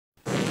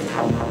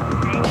Stop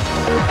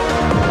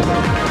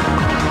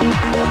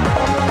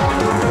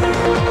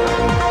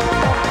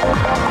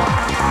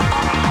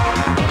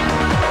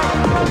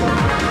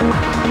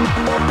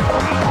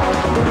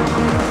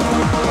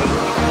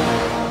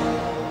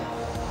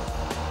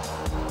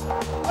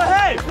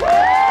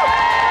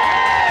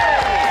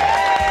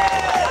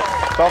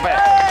it.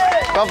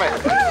 Stop it.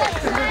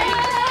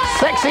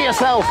 Sexy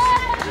yourself.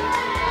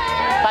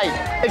 Hey,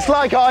 it's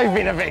like I've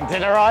been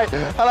evicted, all right?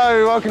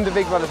 Hello, welcome to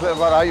Big Brother's Little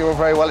Brother. I hope you're all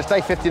very well. It's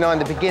day 59,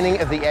 the beginning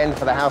of the end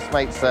for the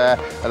housemates at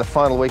the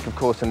final week, of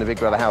course, in the Big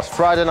Brother house.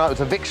 Friday night was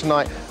eviction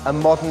night, a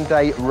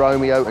modern-day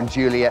Romeo and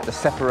Juliet, the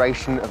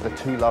separation of the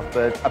two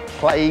lovebirds, a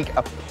plague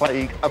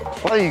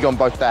on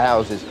both their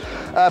houses.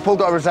 Paul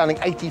got a resounding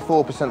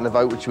 84% of the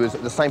vote, which was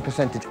the same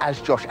percentage as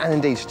Josh and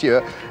indeed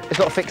Stuart. It's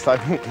not fixed though.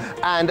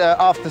 And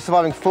after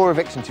surviving 4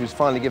 evictions, he was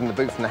finally given the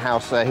boot from the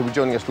house. He'll be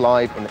joining us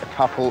live in a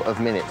couple of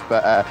minutes.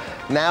 But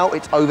now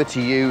it's over to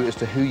you as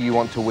to who you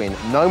want to win.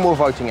 No more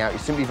voting out. You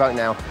simply vote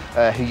now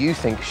who you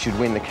think should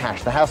win the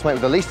cash. The housemate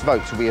with the least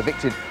votes will be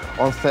evicted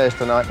on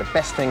Thursday night. The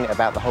best thing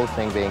about the whole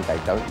thing being they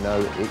don't know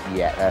it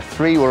yet.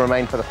 3 will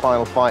remain for the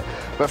final fight.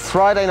 But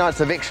Friday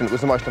night's eviction was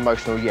the most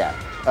emotional yet.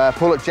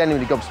 Paul looked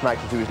genuinely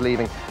gobsmacked as he was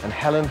leaving, and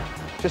Helen,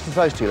 just as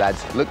those two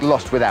lads, looked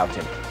lost without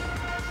him.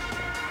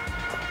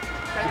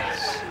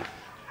 Yes.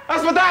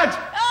 That's my dad!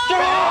 Oh! Come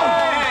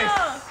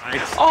on!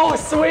 Yes. Oh,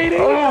 sweetie!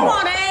 Oh. Come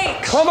on,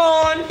 H! Come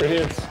on!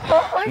 Brilliant.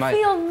 Oh, I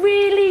feel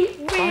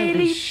really bad.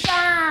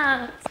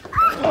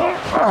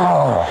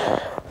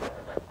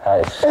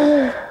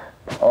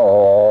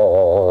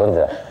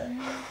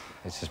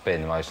 This has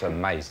been the most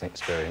amazing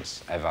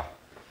experience ever.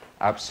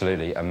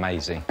 Absolutely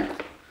amazing.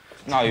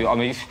 No, I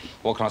mean,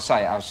 what can I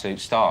say? Absolute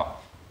star.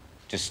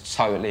 Just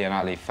totally and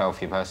utterly fell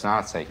for your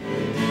personality.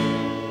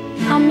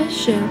 I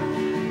miss you.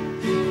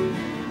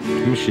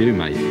 Miss you,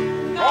 mate.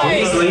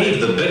 Please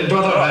leave the Big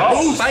Brother house.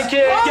 Oh, thank you.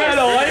 Get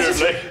on.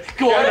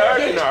 Go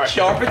on.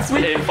 Sharp and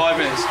sweet. In 5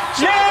 minutes.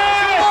 Yes!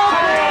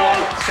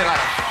 See you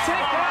later.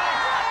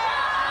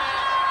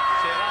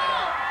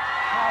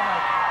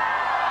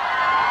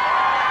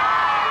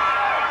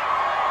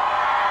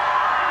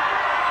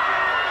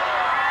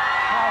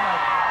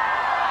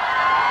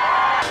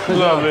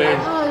 Love it.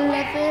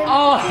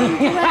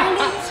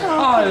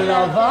 I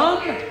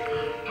love him.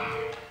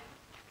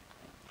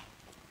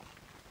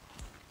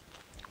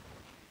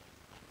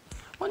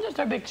 Why don't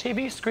there a big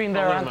TV screen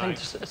there, Anthony,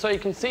 so you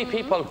can see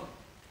people?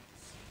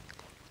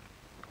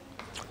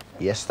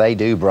 Yes, they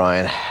do,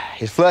 Brian.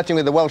 His flirting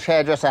with the Welsh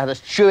hairdresser had us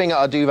chewing at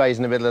our duvets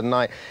in the middle of the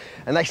night.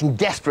 A nation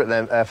desperate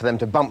for them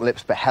to bump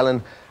lips, but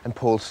Helen and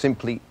Paul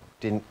simply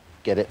didn't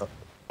get it.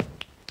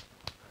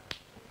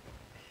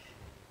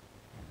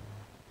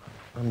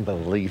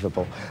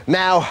 Unbelievable.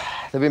 Now,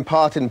 they've been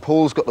parted and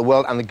Paul's got the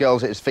world and the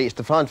girls at his feet.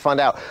 It's time to find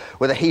out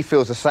whether he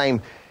feels the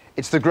same.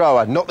 It's the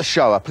grower, not the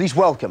shower. Please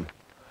welcome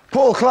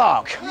Paul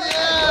Clark. Yeah!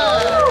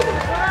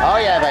 Oh,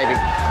 yeah, baby.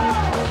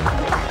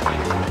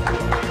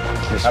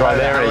 It's right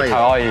there,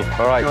 how are you?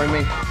 All right. Join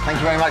me. Thank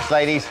you very much,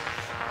 ladies.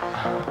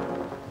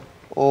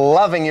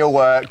 Loving your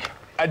work.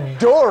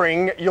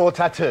 Adoring your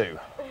tattoo.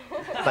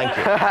 Thank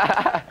you.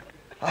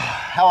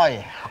 How are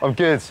you? I'm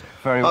good.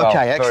 Very well.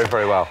 Okay, excellent.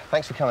 Very well.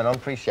 Thanks for coming on.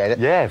 Appreciate it.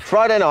 Yeah.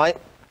 Friday night,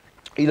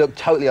 you looked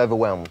totally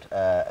overwhelmed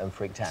and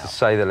freaked out. To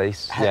say the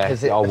least. Yeah,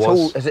 has it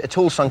at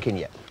all sunk in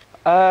yet?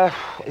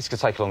 It's going to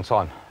take a long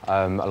time.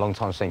 A long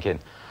time to sink in.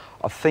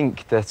 I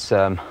think that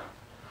I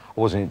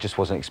wasn't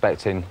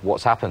expecting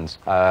what's happened.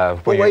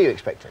 What were you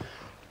expecting?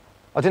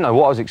 I didn't know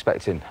what I was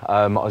expecting.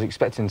 I was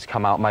expecting to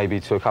come out maybe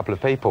to a couple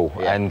of people,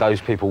 and those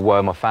people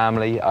were my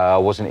family. I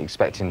wasn't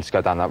expecting to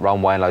go down that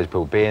runway and loads of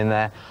people being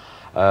there.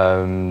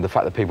 The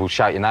fact that people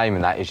shout your name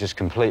and that is just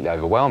completely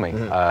overwhelming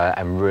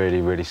and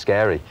really, really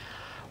scary.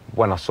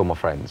 When I saw my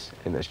friends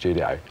in the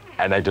studio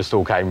and they just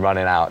all came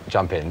running out,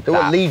 jumping. There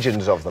were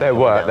legions of them. There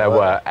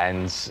were,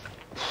 and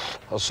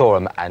I saw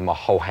them and my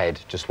whole head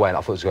just went.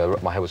 I thought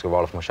my head was going to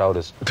roll off my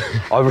shoulders.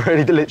 I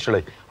really,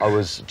 literally, I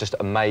was just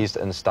amazed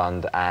and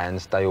stunned, and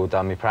they all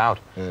done me proud.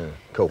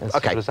 Cool.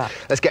 Okay,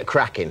 let's get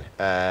cracking.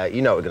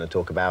 You know what we're going to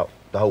talk about.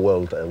 The whole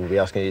world will be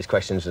asking you these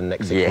questions in the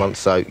next 6 months,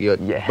 so you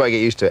better get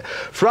used to it.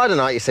 Friday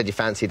night, you said you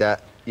fancied her,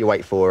 you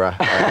wait for her.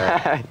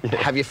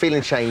 Have your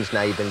feelings changed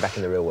now you've been back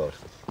in the real world?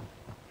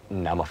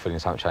 No, my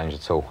feelings haven't changed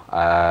at all.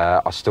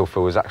 I still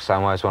feel exactly the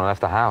same way as when I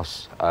left the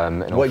house.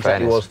 What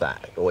exactly was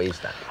that, or is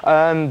that?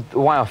 The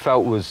way I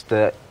felt was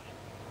that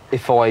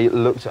if I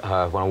looked at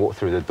her when I walked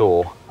through the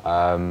door,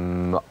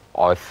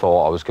 I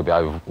thought I was going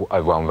to be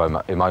overwhelmed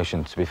with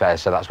emotion, to be fair,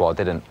 so that's why I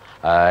didn't.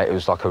 It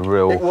was like a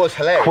real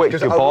quick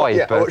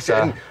goodbye, but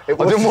I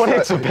didn't want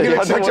it to be. You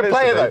were such a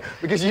player, though,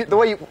 because the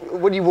way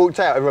when you walked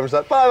out, everyone was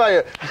like,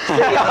 bye,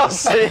 mate.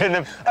 See you.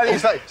 And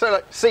it's like,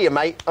 see you,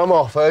 mate, I'm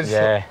off.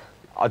 Yeah.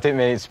 I didn't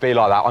mean it to be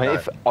like that. I mean,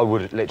 if I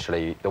would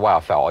literally, the way I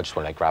felt, I just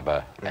wanted to grab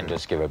her and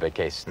just give her a big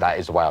kiss. That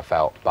is the way I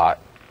felt, but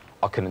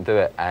I couldn't do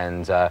it.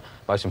 And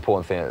most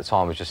important thing at the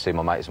time was just see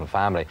my mates and my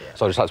family.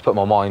 So I just had to put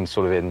my mind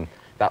sort of in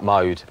that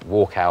mode,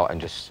 walk out and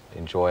just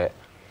enjoy it.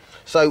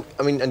 So,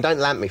 I mean, and don't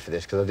lamp me for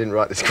this because I didn't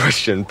write this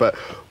question, but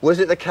was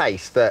it the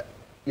case that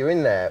you're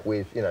in there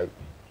with, you know,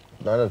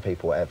 9 other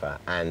people, whatever,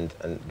 and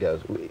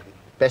girls,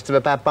 best of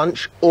a bad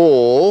bunch,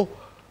 or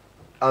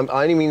I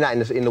only mean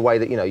that in the way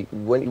that, you know,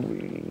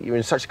 when you're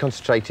in such a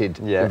concentrated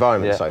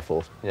environment and so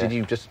forth, did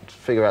you just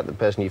figure out the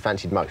person you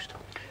fancied most?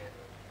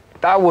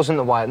 That wasn't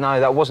the way. No,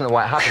 that wasn't the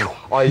way it happened.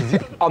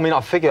 I mean,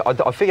 I figured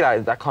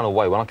out that kind of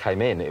way when I came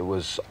in. It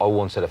was I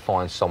wanted to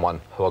find someone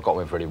who I got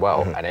with really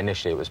well, and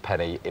initially it was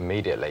Penny.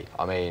 Immediately,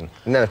 I mean,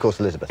 and then of course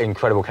Elizabeth.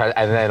 Incredible character,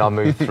 and then I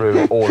moved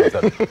through all of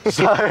them.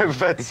 So,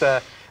 but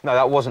no,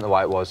 that wasn't the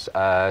way it was.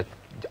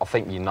 I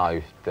think you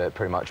know that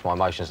pretty much my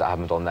emotions that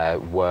happened on there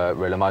were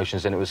real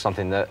emotions, and it was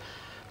something that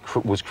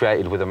was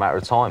created with a matter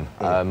of time.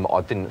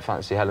 I didn't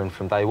fancy Helen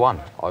from day one.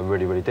 I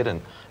really, really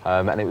didn't.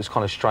 And it was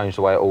kind of strange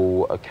the way it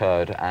all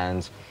occurred,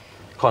 and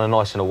kind of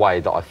nice in a way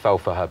that I fell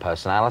for her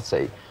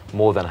personality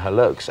more than her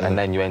looks, and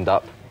then you end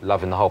up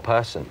loving the whole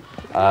person,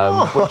 which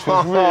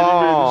was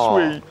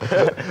really, really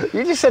sweet.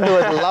 You just said the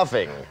word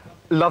loving.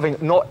 Loving,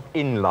 not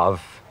in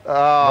love.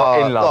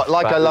 Not in love.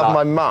 Like I love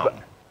my mum.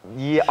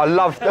 Yeah, I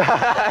love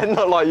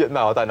not like you.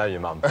 No, I don't know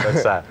your mum, but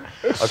I can't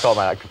make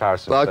that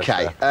comparison.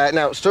 Okay.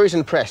 Now, stories in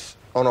the press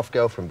on-off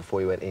girlfriend before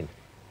you went in.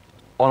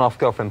 On-off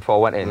girlfriend before I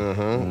went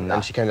in. No.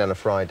 And she came down on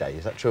Friday.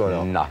 Is that true or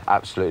not? No,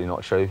 absolutely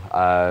not true.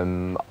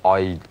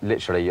 I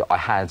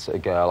had a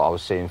girl I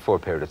was seeing for a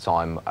period of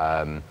time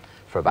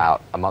for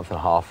about a month and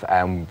a half,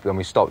 and then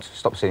we stopped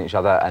seeing each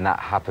other, and that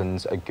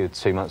happened a good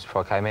 2 months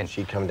before I came in.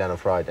 She'd come down on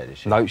Friday, did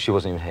she? No, she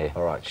wasn't even here.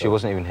 All right. She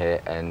wasn't even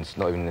here, and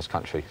not even in this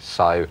country.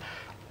 So.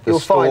 You'll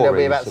find there'll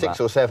be about 6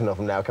 or 7 of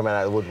them now coming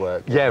out of the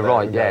woodwork. Yeah,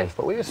 right, yeah.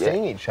 But we were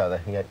seeing each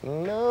other. You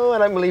go, no, I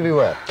don't believe we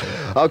were.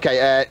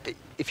 OK,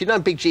 if you'd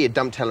known Big G had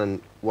dumped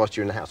Helen whilst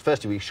you were in the house,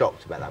 firstly, were you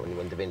shocked about that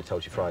when Davina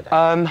told you Friday?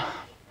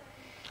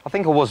 I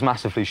think I was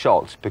massively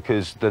shocked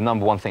because the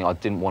number one thing I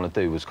didn't want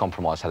to do was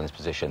compromise Helen's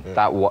position.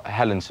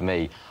 Helen, to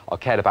me, I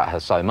cared about her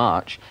so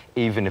much,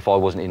 even if I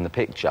wasn't in the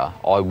picture,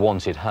 I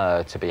wanted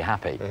her to be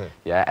happy.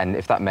 Yeah, and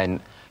if that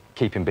meant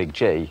keeping Big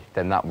G,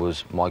 then that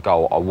was my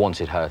goal. I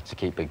wanted her to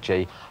keep Big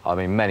G. I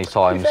mean, many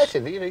times...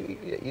 You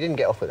didn't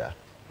get off with her?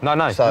 No,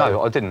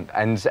 I didn't.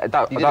 And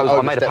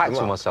I made a pact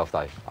with myself,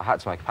 though. I had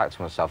to make a pact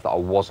with myself that I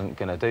wasn't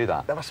going to do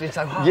that. That must have been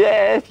so hard.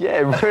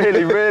 Yeah,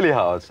 really, really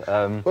hard.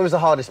 When was the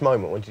hardest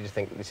moment? When did you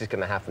think, this is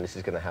going to happen, this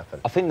is going to happen?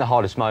 I think the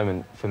hardest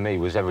moment for me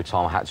was every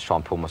time I had to try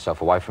and pull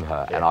myself away from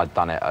her, and I'd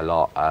done it a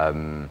lot.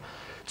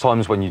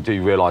 Times when you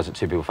do realise that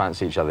two people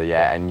fancy each other,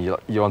 and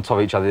you're on top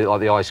of each other, like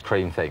the ice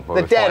cream thing.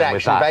 The den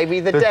action, baby,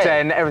 the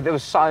den. There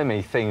was so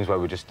many things where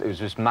it was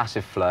just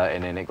massive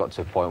flirting, and it got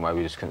to a point where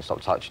we just couldn't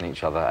stop touching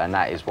each other, and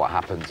that is what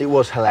happened. It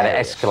was hilarious. And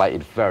it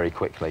escalated very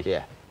quickly.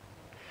 Yeah.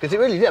 Because it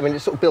really did. I mean, it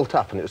sort of built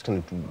up, and it was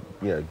kind of,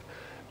 you know,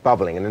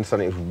 bubbling, and then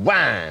suddenly it was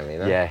wham, you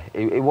know? Yeah,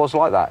 it was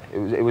like that.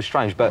 It was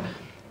strange, but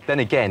then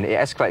again, it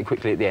escalated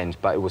quickly at the end,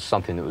 but it was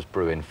something that was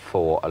brewing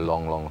for a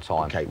long, long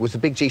time. OK, was the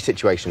Big G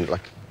situation,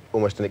 like,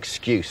 almost an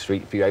excuse for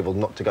you able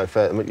not to go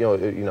further, make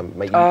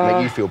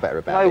you feel better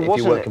about it, if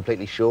you weren't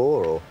completely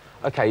sure, or?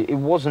 OK, it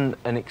wasn't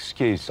an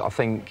excuse. I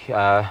think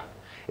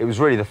it was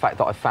really the fact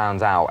that I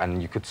found out,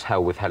 and you could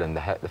tell with Helen, the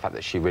fact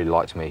that she really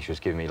liked me, she was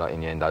giving me, like,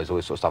 innuendos, all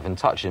this sort of stuff, and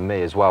touching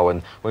me as well,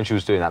 and when she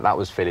was doing that, that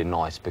was feeling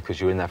nice, because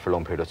you're in there for a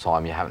long period of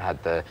time, you haven't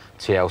had the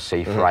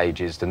TLC for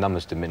ages, the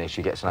numbers diminish,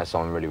 you get to know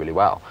someone really, really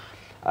well.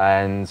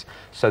 And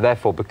so,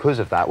 therefore, because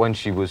of that, when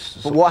she was...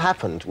 But what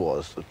happened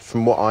was,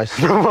 from what I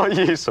saw... From what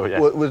you saw, yeah.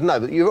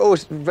 But you were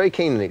always very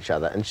keen on each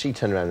other, and she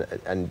turned around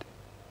and,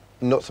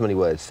 not so many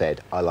words,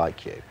 said, I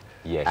like you.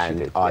 Yeah, she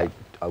did. I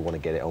want to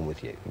get it on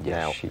with you.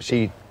 Yeah, now,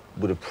 she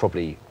would have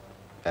probably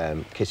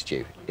kissed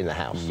you in the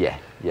house. Yeah.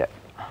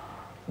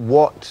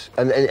 What...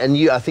 And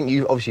you, I think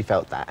you obviously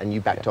felt that, and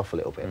you backed off a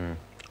little bit.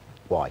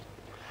 Why?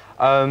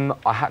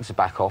 I had to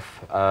back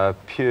off,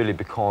 purely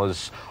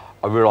because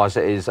I realised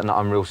it is an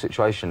unreal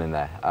situation in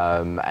there,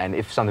 and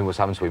if something was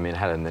happening to me and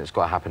Helen, then it's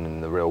got to happen in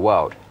the real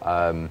world,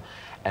 and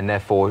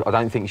therefore I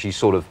don't think she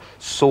sort of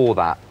saw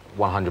that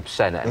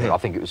 100%, and I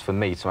think it was for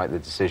me to make the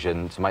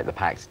decision, to make the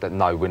pact that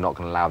no, we're not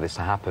going to allow this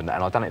to happen,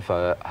 and I've done it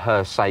for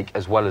her sake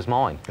as well as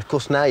mine. Of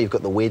course, now you've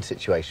got the weird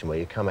situation where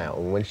you come out,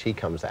 and when she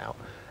comes out,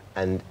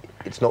 and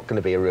it's not going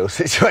to be a real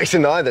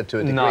situation either, to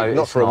a degree. No,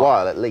 not for a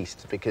while, at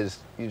least, because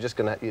you're just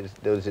going to...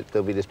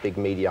 There'll be this big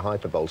media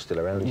hyperbole still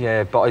around you.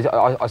 Yeah, but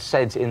I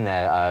said in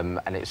there,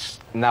 and it's...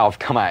 Now I've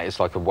come out, it's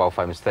like a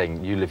well-famous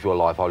thing. You live your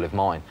life, I live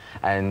mine.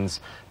 And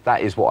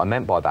that is what I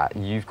meant by that.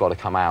 You've got to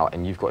come out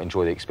and you've got to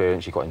enjoy the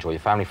experience, you've got to enjoy your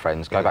family,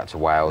 friends, go back to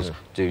Wales,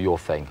 do your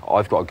thing.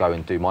 I've got to go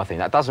and do my thing.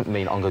 That doesn't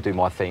mean I'm going to do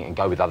my thing and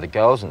go with other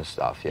girls and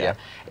stuff, but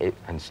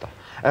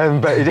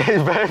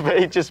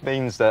it just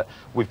means that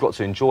we've got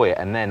to enjoy it,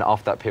 and then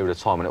after that period of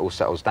time when it all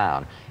settles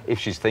down, if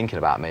she's thinking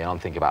about me and I'm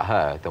thinking about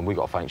her, then we've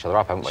got to phone each other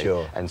up, haven't we?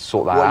 Sure. And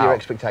sort that out. What are your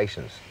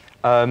expectations?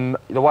 The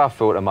way I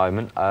feel at the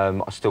moment,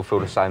 I still feel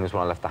the same as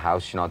when I left the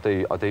house. You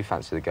know, I do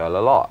fancy the girl a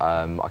lot.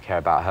 I care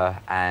about her,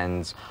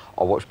 and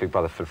I watched Big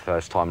Brother for the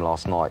first time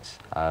last night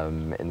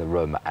in the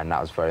room, and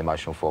that was very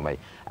emotional for me.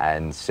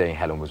 And seeing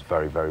Helen was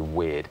very, very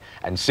weird.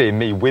 And seeing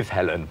me with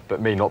Helen,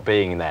 but me not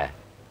being there,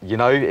 you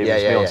know, it was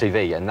me on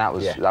TV, and that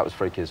was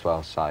freaky as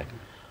well. So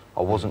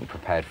I wasn't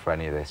prepared for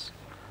any of this,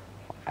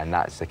 and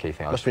that's the key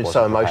thing. Must have been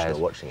so emotional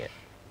watching it.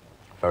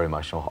 Very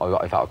emotional.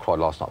 In fact, I cried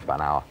last night for about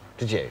an hour.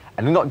 Did you?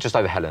 And not just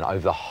over Helen, over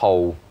the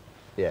whole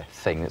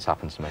thing that's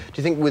happened to me.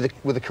 Do you think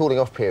with the cooling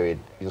off period,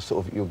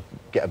 you'll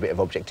get a bit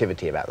of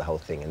objectivity about the whole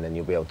thing, and then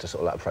you'll be able to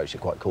sort of like approach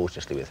it quite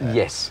cautiously with her?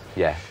 Yes,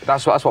 yeah.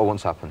 That's what I want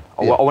to happen.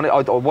 I want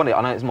it.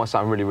 I know it might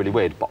sound really, really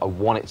weird, but I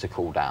want it to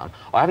cool down.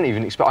 I haven't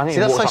even walked on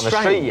the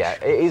street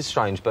yet. It is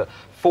strange, but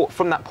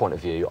from that point of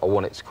view, I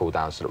want it to cool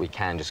down so that we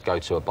can just go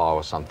to a bar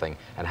or something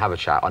and have a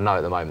chat. I know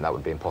at the moment that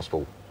would be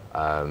impossible.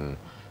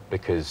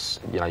 Because,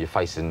 you know, your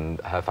face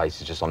and her face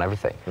is just on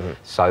everything.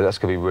 So that's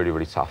going to be really,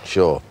 really tough.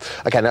 Sure.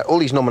 OK, now, all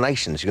these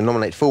nominations, you're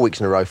nominated 4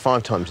 weeks in a row,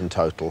 5 times in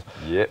total.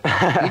 Yep.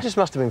 You just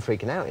must have been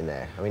freaking out in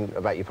there, I mean,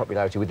 about your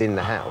popularity within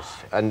the house.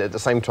 And at the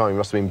same time, you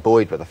must have been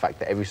buoyed by the fact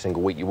that every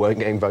single week you weren't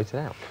getting voted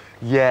out.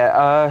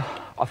 Yeah,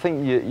 I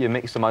think you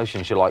mixed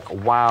emotions. You're like,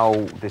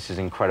 wow, this is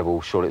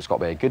incredible, surely it's got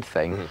to be a good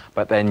thing.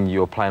 But then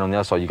you're playing on the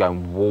other side, you're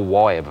going, well,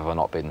 why have I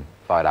not been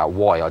voted out?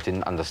 Why? I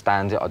didn't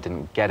understand it, I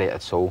didn't get it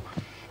at all.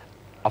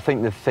 I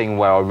think the thing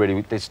where I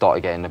really did start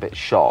getting a bit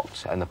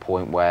shocked, and the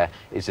point where,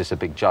 is this a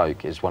big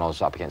joke, is when I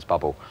was up against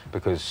Bubble,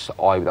 because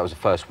that was the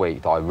first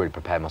week that I really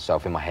prepared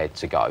myself in my head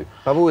to go.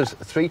 Bubble was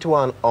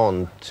 3-1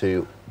 on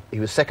to,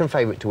 he was second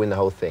favourite to win the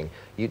whole thing.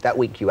 That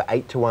week you were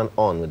 8-1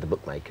 on with the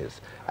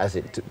bookmakers, as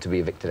to be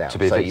evicted out. To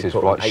be evicted, so you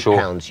put right,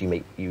 on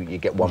 £8, you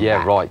get one Yeah,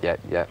 back. right,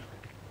 yeah.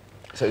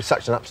 So it was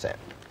such an upset.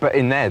 But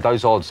in there,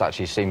 those odds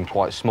actually seemed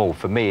quite small.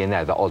 For me in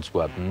there, the odds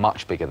were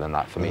much bigger than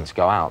that for me to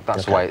go out.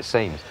 That's the way it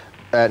seemed.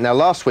 Now,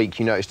 last week,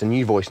 you noticed a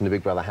new voice in the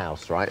Big Brother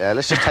house, right?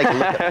 Let's just take a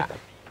look at that.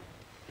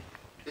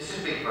 This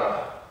is Big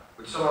Brother.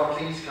 Would someone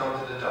please come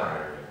to the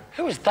diary room?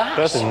 Who is that?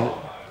 That's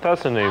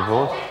a new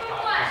voice.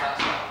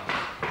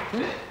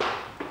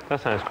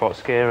 That sounds quite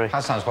scary.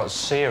 That sounds quite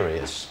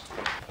serious.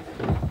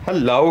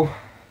 Hello.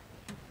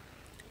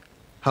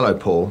 Hello,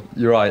 Paul.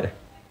 You're right.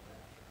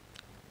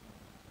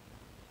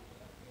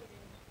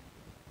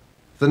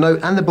 The note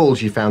and the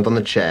balls you found on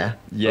the chair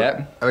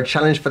are a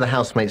challenge for the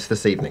housemates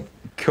this evening.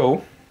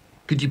 Cool.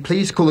 Could you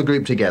please call the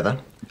group together?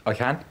 I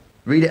can.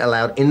 Read it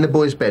aloud in the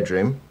boys'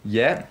 bedroom.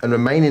 Yeah. And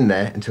remain in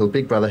there until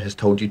Big Brother has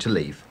told you to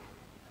leave.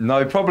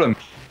 No problem.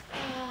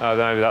 Oh,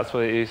 no, that's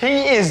what it is.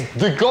 He is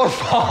the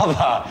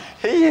godfather.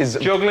 He is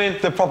juggling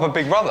the proper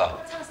Big Brother.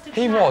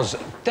 He was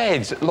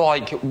dead,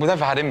 like, we've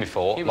never had him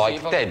before,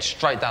 like, dead,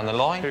 straight down the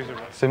line.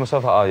 See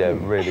myself, oh yeah,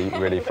 really,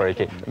 really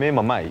freaky. Me and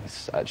my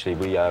mates, actually,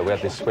 we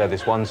had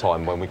this one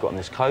time when we got in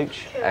this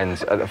coach, and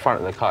at the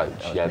front of the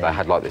coach, they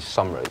had, like, this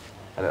sunroof,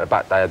 and at the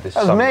back they had this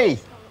sunroof. That was me!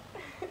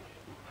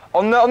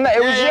 On there,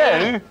 it was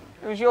you!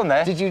 It was you on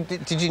there. Did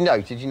you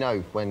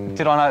know when...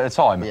 Did I know at the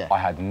time? Yeah.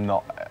 I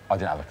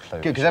didn't have a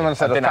clue. Good, because everyone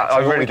said I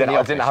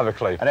didn't have a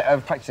clue. And I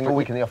was practicing all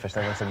week in the office, and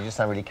everyone said, you just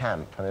sound really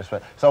camp. And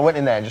so I went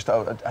in there and just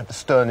had the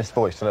sternest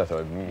voice. And I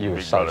thought, you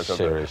were so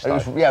serious. It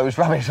was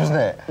rubbish, wasn't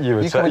it? You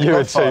were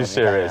too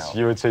serious.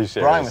 You were too serious.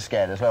 Brian was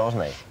scared as well,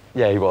 wasn't he?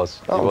 Yeah, he was.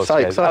 Oh, he was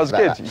sorry, scared. That was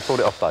good. You pulled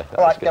it off, though.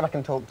 All right, go back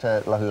and talk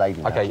to lovely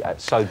lady now. OK,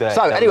 so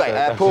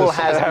anyway, Paul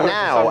has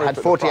now had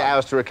 48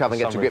 hours to recover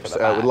and get to grips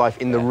with life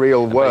in the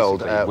real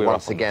world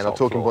once again. Our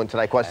talking point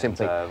today, quite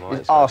simply,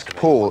 is ask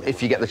Paul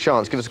if you get the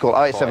chance. Give us a call,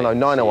 0870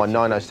 901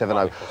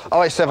 9070,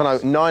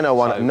 0870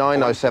 901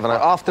 9070.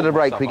 After the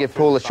break, we give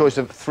Paul a choice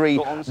of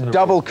 3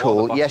 double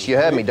cool, yes, you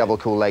heard me, double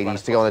cool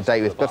ladies to go on a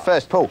date with. But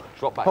first, Paul.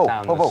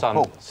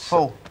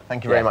 Paul.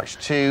 Thank you very much.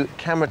 To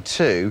camera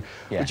 2,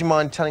 would you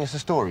mind telling us a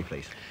story,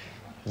 please?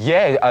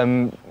 Yeah,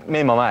 me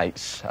and my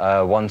mates,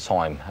 one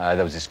time,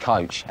 there was this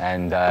coach,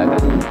 and...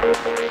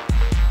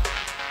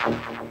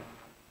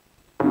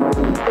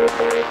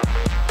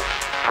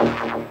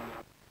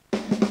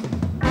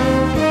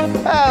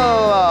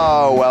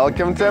 Hello,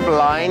 welcome to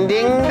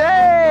Blinding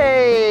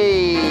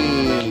Day!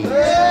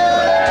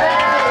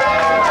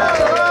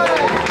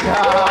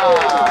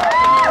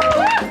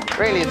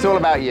 Really, it's all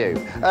about you.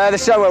 The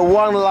show where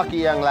one lucky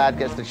young lad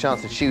gets the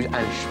chance to shoot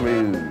and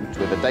schmooze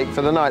with a date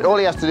for the night. All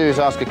he has to do is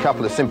ask a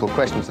couple of simple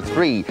questions to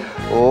 3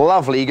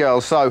 lovely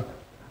girls. So,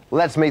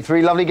 let's meet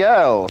 3 lovely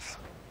girls.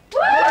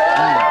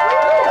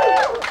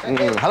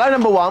 Hello,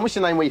 number 1. What's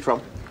your name? Where are you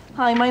from?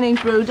 Hi, my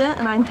name's Rhoda,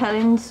 and I'm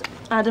Helen's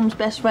Adam's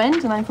best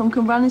friend, and I'm from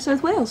Cwmbran in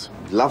South Wales.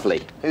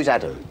 Lovely. Who's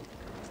Adam?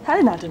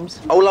 Helen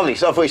Adams. Oh, lovely.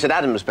 So I thought you said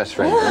Adam's best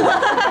friend.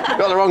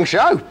 Got the wrong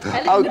show.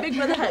 Helen in the Big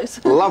Brother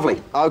house.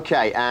 Lovely.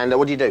 OK, and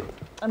what do you do?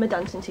 I'm a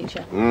dancing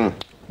teacher.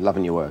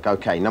 Loving your work.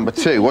 OK, number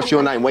 2. What's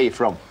your name? Where are you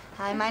from?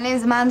 Hi, my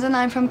name's Amanda, and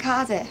I'm from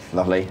Cardiff.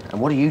 Lovely. And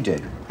what do you do?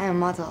 I'm a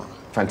model.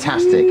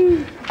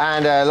 Fantastic.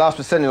 And last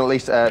but certainly not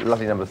least,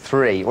 lovely number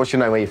 3. What's your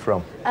name? Where are you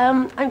from?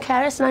 I'm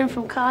Keris and I'm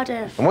from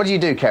Cardiff. And what do you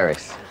do,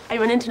 Keris?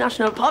 I'm an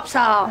international pop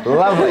star.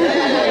 Lovely.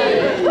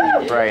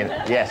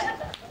 Brilliant. Yes.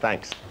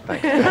 Thanks.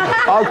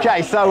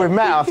 OK, so we've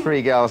met our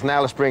three girls.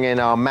 Now let's bring in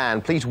our man.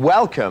 Please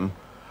welcome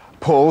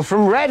Paul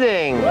from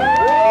Reading.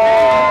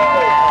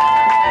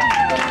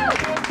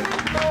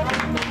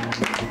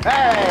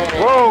 Hey!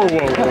 Whoa.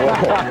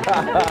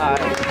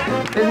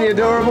 Isn't he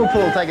adorable?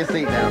 Paul, take a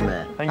seat down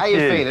there. Thank How you.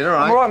 you feeling? All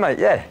right? I'm all right, mate,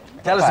 yeah.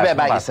 Tell us a bit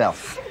about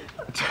yourself.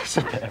 Just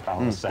a bit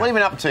about myself. What have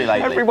you been up to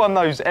lately? Everyone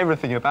knows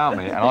everything about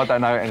me, and I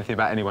don't know anything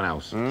about anyone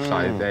else.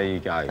 So there you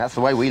go. That's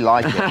the way we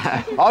like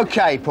it.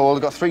 OK, Paul,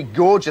 I've got three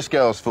gorgeous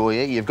girls for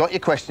you. You've got your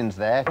questions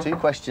there. 2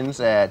 questions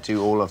to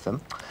all of them.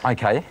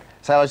 OK.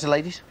 Say hello to the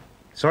ladies.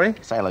 Sorry?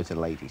 Say hello to the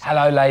ladies.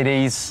 Hello,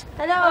 ladies.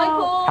 Hello. Hi,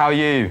 Paul. How are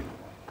you?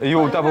 Are you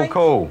all double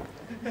cool?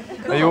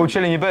 Are you all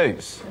chilling your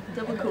boots?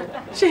 Double cool.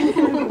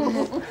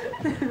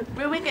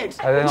 We're wicked.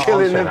 They're not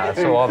answering that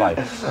at all, are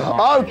they?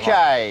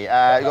 OK,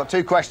 you've got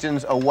 2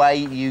 questions. Away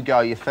you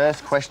go. Your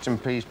first question,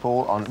 please,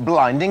 Paul, on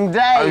Blinding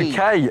Day.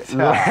 OK,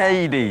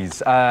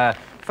 ladies.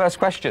 First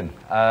question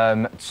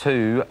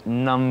to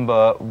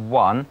number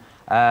 1.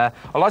 I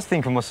like to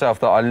think of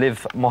myself that I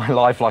live my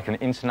life like an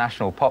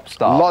international pop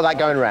star. A lot of that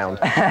going round.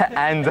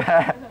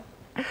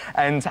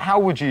 And how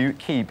would you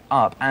keep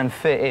up and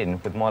fit in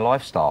with my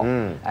lifestyle?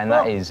 And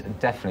that is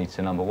definitely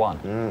to number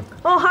 1.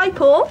 Oh, hi,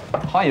 Paul.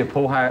 Hiya,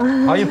 Paul.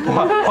 Hiya,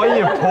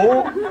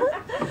 Paul.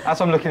 As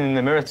I'm looking in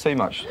the mirror too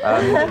much.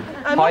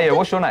 Hiya,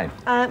 what's your name?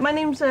 My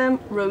name's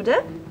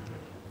Rhoda.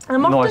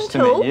 I'm often Nice to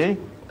told... meet you.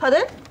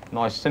 Pardon?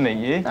 Nice to meet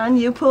you. And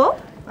you, Paul.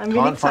 I'm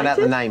really Can't find out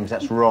the excited. names,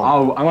 that's wrong.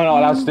 Oh, am I not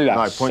allowed to do that?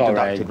 No, point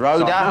deducted.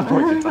 Rhoda,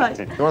 Right.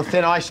 you're on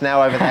thin ice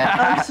now over there.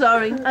 I'm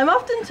sorry. I'm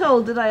often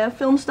told that I have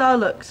film star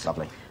looks.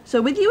 Lovely. So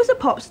with you as a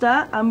pop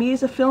star and me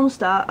as a film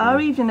star, our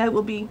evening out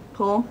will be,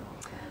 Paul,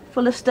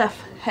 full of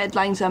stuff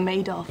headlines are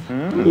made of.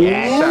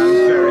 Yeah, sounds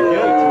very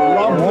good.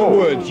 Rub the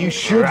wood. You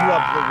should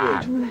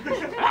rub the wood.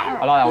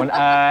 I like that one.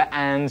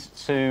 And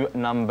to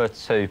number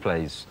 2,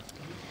 please.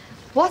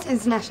 What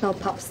international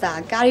pop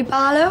star? Gary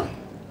Barlow?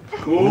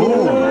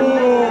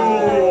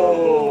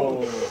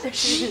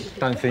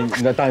 Don't think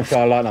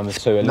I like number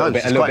 2. A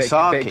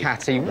little bit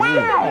catty.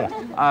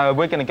 Wow.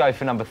 We're going to go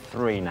for number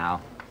 3 now.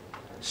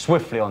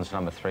 Swiftly on to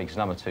number 3 because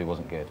number 2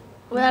 wasn't good.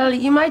 Well,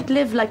 you might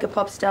live like a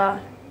pop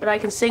star, but I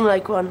can sing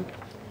like one.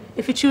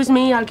 If you choose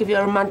me, I'll give you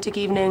a romantic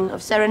evening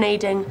of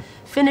serenading,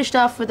 finished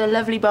off with a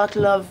lovely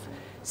bottle of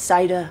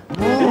cider.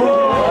 Cider,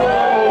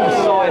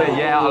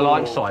 yeah, I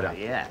like cider.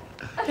 Yeah.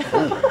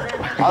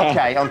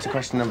 OK, on to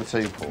question number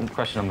 2, Paul.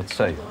 Question number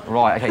 2.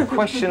 Right, OK,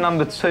 question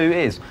number 2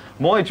 is,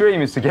 my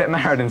dream is to get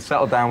married and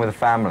settle down with a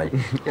family.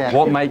 Yeah.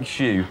 What makes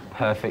you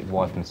perfect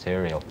wife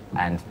material?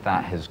 And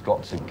that has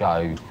got to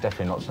go,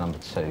 definitely not to number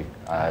 2,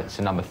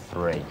 to number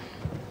 3.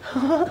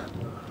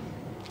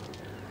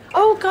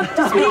 Oh, God,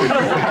 that's me.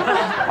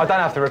 I don't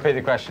have to repeat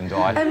the question, do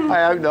I?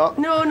 I hope not.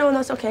 No,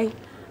 that's OK.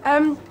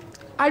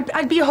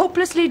 I'd be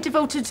hopelessly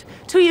devoted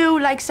to you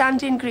like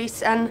Sandy in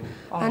Greece and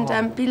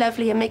be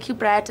lovely and make you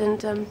bread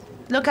and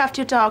look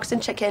after your dogs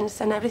and chickens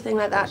and everything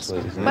like that.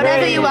 Absolutely.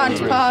 Whatever you want,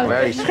 Paul.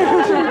 Very sweet.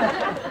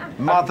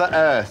 Mother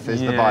Earth is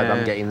the vibe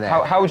I'm getting there.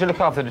 How would you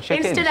look after the In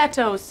chickens?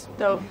 stilettos,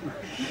 though.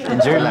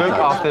 Do you look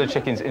after the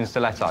chickens in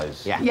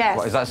stilettos? Yeah. Yes.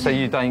 What, is that so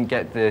you don't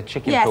get the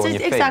chicken Yes, poo on your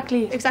feet?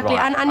 exactly.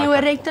 Right, And you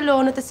okay. erect the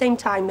lawn at the same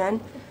time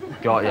then.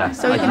 Got ya.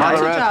 So you can Mother have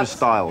two Earth with jobs.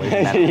 style,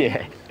 isn't it?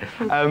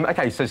 Yeah.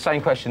 OK, so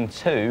same question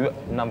to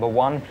number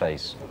 1,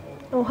 please.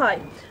 Oh, hi.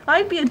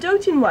 I'd be a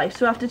doting wife,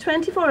 so after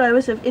 24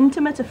 hours of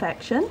intimate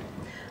affection,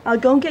 I'll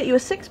go and get you a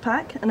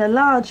 6-pack and a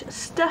large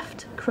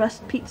stuffed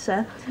crust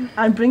pizza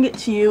and bring it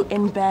to you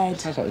in bed.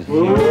 That sounds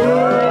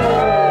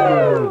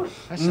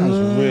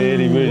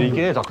really, really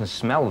good. I can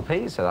smell the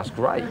pizza. That's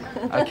great.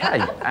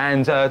 OK,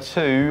 and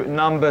to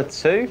number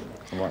 2.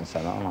 I'm right in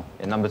saying that, aren't I?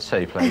 Yeah, number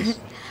 2, please.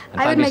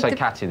 And don't be so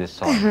catty this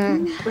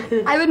time.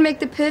 I would make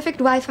the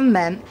perfect wife and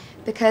mum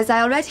because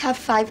I already have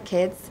 5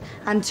 kids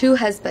and 2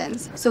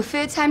 husbands. So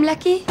 3rd time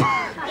lucky.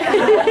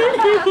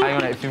 Hang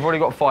on, if you've already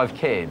got 5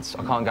 kids,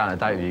 I can't go on a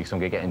date with you because I'm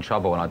going to get in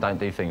trouble and I don't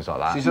do things like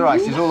that. She's all right.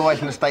 She's all the way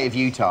from the state of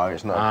Utah.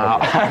 It's not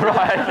a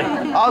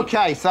problem. Right.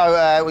 OK, so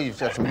well, you've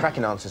got some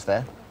cracking answers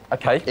there.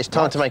 OK. It's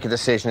time to make a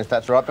decision, if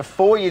that's all right.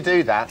 Before you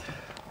do that,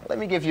 let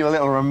me give you a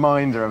little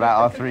reminder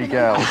about our 3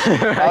 girls.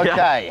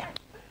 OK.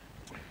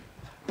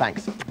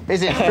 Thanks.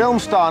 Is it film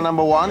star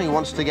number 1 who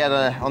wants to get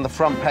on the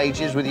front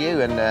pages with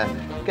you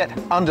and get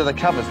under the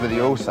covers with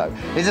you also?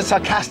 Is it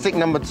sarcastic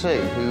number 2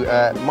 who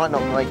might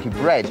not make you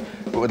bread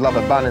but would love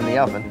a bun in the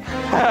oven?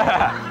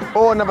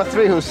 Or number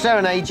 3 who'll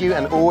serenade you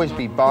and always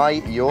be by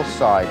your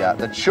side?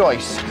 The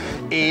choice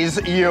is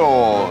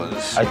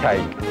yours. OK,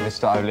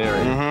 Mr.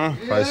 O'Leary.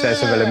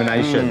 Process of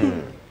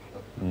elimination.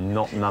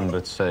 Not number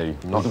 2.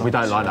 We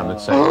don't like number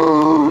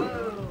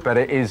 2. But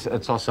it is a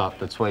toss-up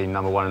between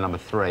number 1 and number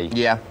 3.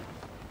 Yeah.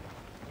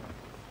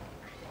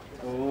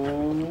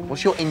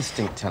 What's your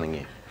instinct telling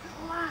you?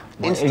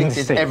 Instinct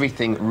is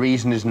everything,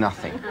 reason is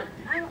nothing.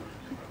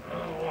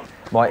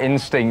 My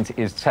instinct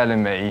is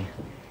telling me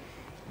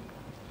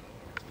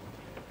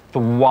the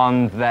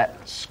one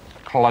that's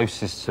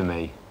closest to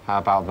me. How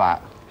about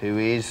that? Who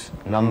is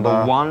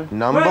number 1?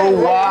 Number 1.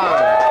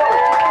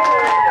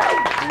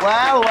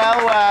 Well,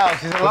 well, well.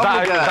 She's a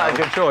lovely girl. Was that a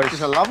good choice?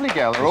 She's a lovely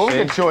girl. They're all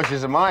good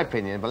choices, in my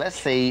opinion. But let's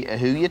see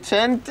who you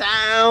turned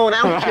down.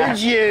 How could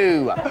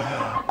you?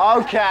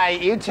 OK,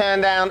 you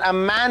turned down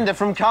Amanda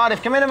from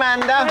Cardiff. Come in,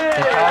 Amanda.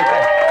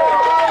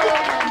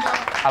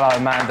 Hello,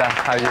 Amanda.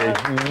 How are you?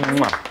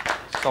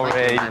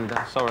 Sorry.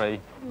 Amanda.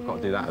 Sorry. I've got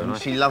to do that, haven't I?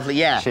 She's lovely,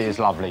 yeah. She is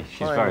lovely.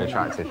 She's very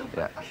attractive.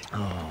 Yeah.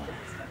 Oh.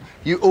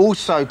 You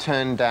also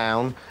turned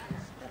down...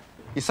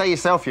 You say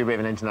yourself you're a bit of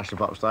an international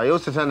pop star. You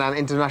also turned down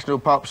international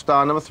pop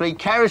star number 3,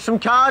 Keris from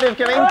Cardiff.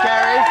 Come in,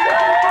 Keris.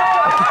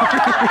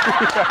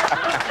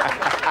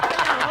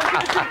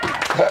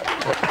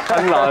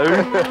 Hello.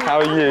 How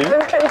are you?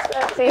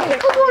 She's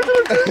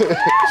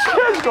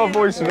got a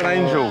voice of an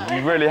angel.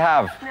 You really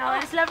have. No,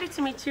 it's lovely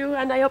to meet you,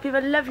 and I hope you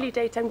have a lovely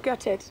date. I'm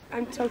gutted.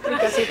 I'm totally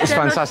gutted. It's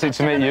fantastic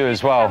to meet you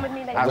as well.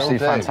 Absolutely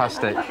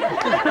fantastic.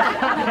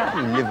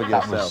 You live with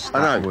yourself. I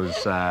know. That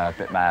was a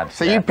bit mad.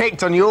 So you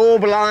picked on your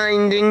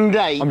blinding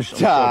date. I'm sure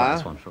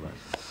that's one.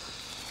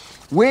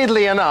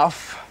 Weirdly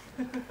enough,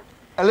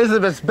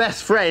 Elizabeth's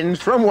best friend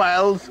from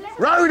Wales,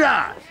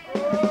 Rhoda.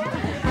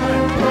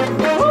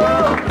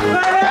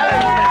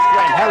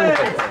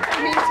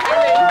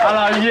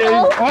 Hello, you.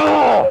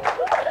 Oh,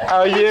 how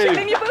are you?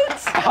 Checking your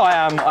boots. I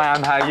am.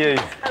 How are you?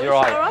 You're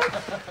right.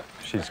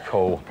 She's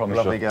cool. Promise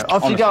lovely you. girl.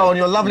 Off you go on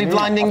your lovely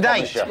blinding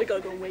date. We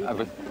gotta go and wave. A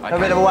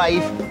bit of a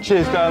wave.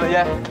 Cheers, girl.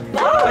 Yeah.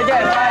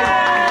 Again.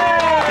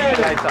 See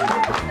you later.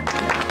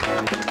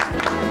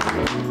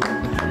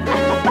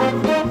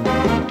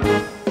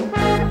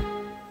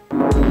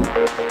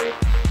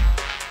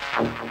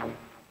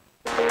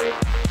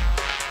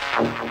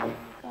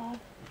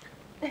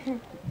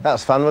 That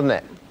was fun, wasn't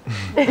it?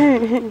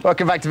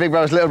 Welcome back to Big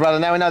Brother's Little Brother.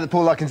 Now we know that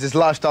Paul Luckins'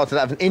 lifestyle to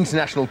that of an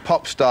international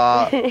pop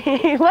star.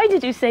 Why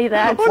did you say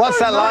that? What's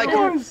that like?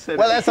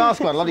 Well, let's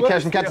ask one. Lovely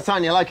Keris from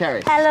Catatonia. Hello,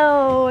 Keris.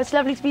 Hello, it's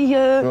lovely to be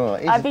here. Oh,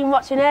 I've been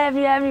watching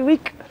every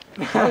week.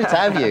 Good to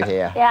have you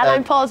here. Yeah, and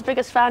I'm Paul's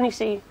biggest fan, you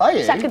see. Are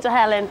you? Second to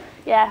Helen.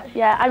 Yeah.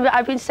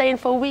 I've been saying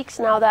for weeks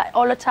now that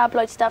all the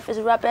tabloid stuff is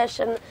rubbish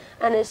and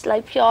it's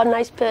like pure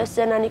nice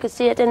person, and you can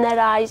see it in their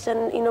eyes,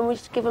 and you know, we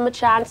should give them a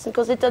chance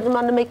because it doesn't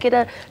want to make it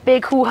a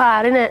big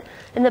hoo-ha, innit,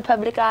 in the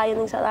public eye and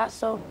things like that.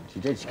 So she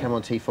did. She came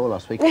on T4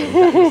 last week.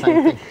 Exactly the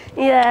same thing.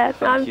 Yeah.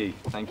 Thank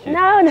you.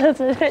 No.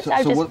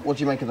 So what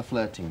do you make of the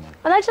flirting then?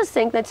 Well, I just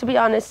think that, to be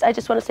honest, I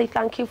just want to say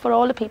thank you for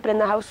all the people in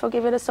the house for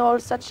giving us all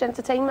such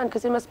entertainment,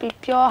 because it must be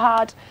pure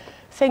hard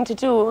thing to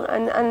do,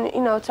 and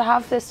you know, to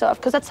have this sort of,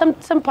 because at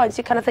some points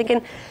you're kind of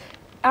thinking,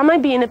 am I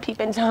being a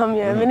peeping Tom?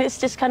 Yeah, I mean, it's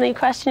just kind of, you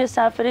question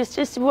yourself, but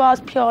it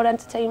was pure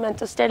entertainment,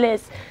 or still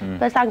is.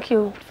 But thank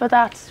you for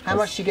that. How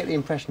much do you get the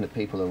impression that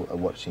people are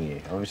watching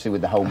you? Obviously,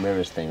 with the whole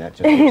mirrors thing, that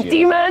just gives you...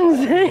 Demons.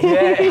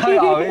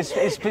 Yeah,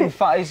 it's been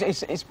fun.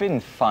 It's been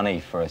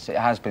funny for us. It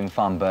has been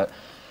fun, but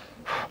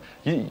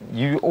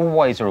you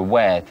always are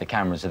aware the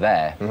cameras are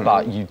there,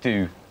 but you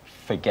do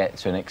forget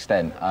to an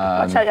extent.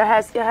 Watch out, your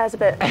hair's a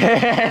bit...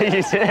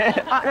 You see it?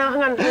 No,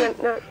 hang on.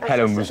 No,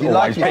 Helen was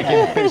always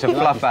picking bits of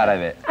fluff out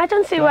of it. I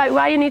don't see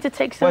why you need to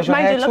take some... Where's your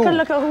hair tool?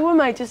 Look at who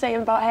am I to say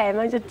about hair? Am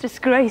I a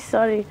disgrace?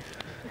 Sorry.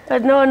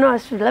 But no,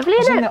 it's lovely,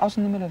 isn't it? I was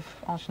in the middle of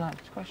answering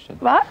that question.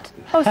 What?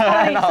 Oh,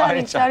 sorry, No,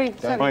 sorry.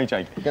 Why are you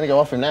joking? You're going to go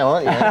off him now,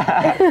 aren't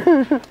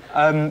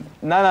you?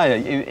 No,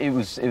 it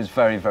was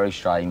very, very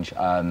strange.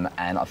 And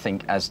I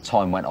think as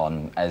time went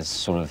on, as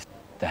sort of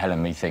the Helen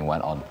and me thing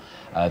went on,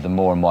 the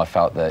more and more I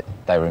felt that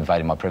they were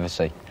invading my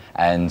privacy.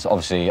 And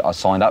obviously I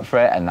signed up for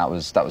it, and that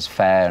was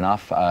fair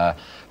enough.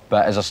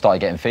 But as I started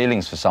getting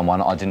feelings for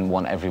someone, I didn't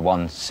want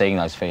everyone seeing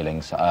those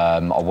feelings. I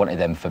wanted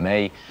them for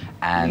me,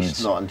 and...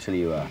 Not until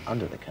you were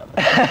under the cover.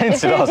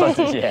 Until I was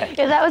under, yeah.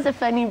 Yeah, that was a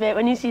funny bit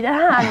when you see the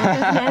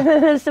hand.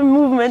 There's some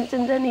movement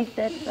underneath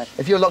it. But...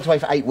 If you were locked away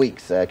for 8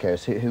 weeks,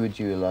 Keris, who would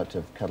you like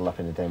to cuddle up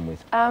in a den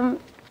with?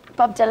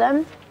 Bob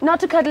Dylan.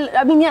 Not to cuddle,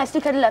 I mean, yes, to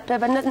cuddle up,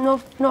 but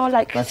no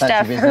like My stuff.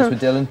 fancy business with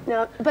Dylan?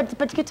 No,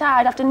 but guitar,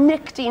 I'd have to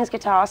nick Dean's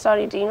guitar,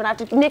 sorry Dean, I'd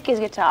have to nick his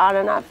guitar,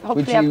 and I'd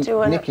hopefully have to...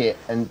 Would you nick it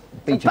and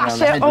beat him around bash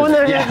the it head on with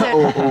the it?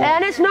 Yeah,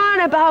 And it's not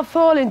about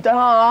falling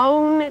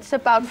down, it's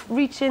about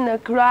reaching the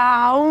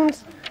ground.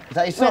 Is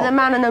that your song? With a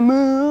man on the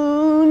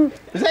moon.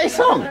 Is that your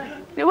song?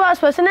 It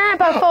was, wasn't it?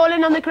 About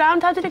falling on the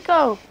ground, how did it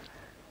go?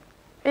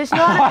 It's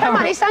not, come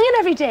on, he sang it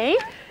every day.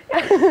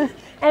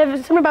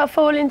 Something about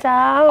falling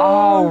down.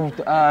 Oh,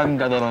 yeah. You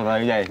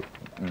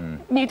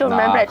don't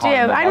remember it, do you?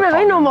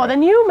 I know more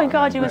than you. My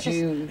God, you were just...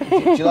 Do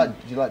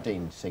you like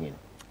Dean singing?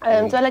 Do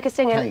I like a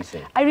singing? Can he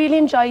sing? I really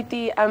enjoyed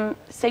the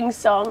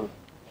sing-song.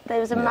 There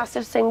was a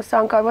massive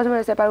sing-song, God, what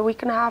was it, about a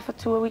week and a half or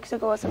 2 weeks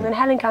ago or something.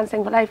 Helen can't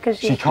sing for life because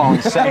she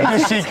can't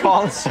sing. She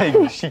can't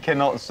sing. She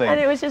cannot sing. And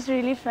it was just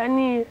really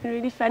funny,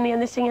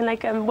 and they're singing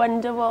like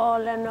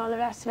Wonderwall and all the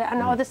rest of it. And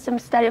there's some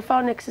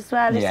stereophonics as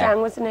well, they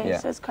sang, wasn't it? Yeah.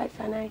 So it's quite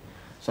funny.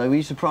 So were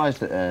you surprised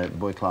that the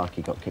boy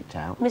Clarkie got kicked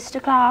out?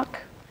 Mr. Clark?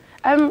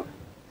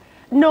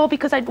 No,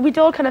 because we'd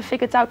all kind of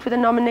figured out with the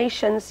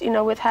nominations, you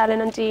know, with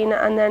Helen and Dean,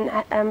 and then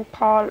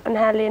Paul and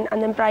Helen,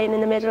 and then Brian in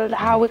the middle,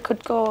 how it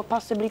could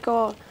possibly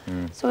go.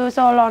 So it was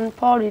all on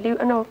Paul, really.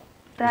 No,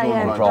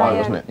 Brian,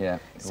 wasn't it? Yeah.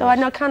 So I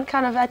know,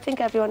 I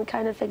think everyone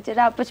kind of figured it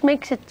out, which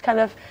makes it kind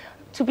of,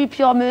 to be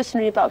pure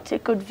mercenary about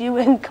it, good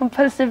viewing,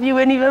 compulsive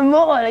viewing even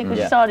more. Like,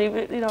 sorry,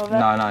 but, you know.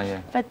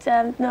 But,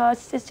 no,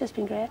 it's just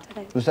been great,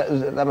 I think.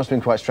 That must have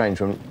been quite strange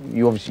when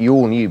you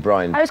all knew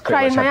Brian. I was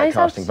crying my eyes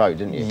out. Casting vote,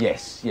 didn't you?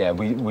 Yes, yeah,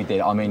 we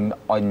did. I mean,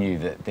 I knew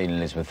that Dean and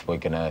Elizabeth were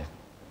going to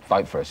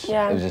vote for us.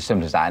 Yeah. It was as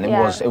simple as that, and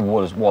it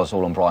was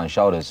all on Brian's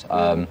shoulders.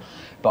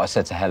 But I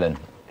said to Helen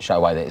straight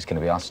away that it's going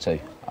to be us two.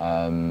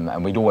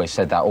 And we'd always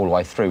said that all the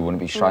way through.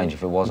 Wouldn't it be strange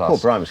if it was us? Poor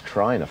Brian was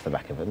crying off the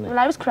back of it, wasn't he? Well,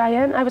 I was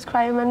crying. I was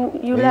crying when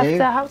you left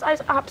the house. I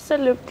was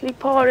absolutely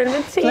pouring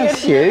with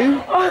tears. Bless you.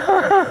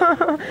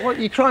 What,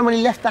 you crying when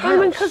he left the house? I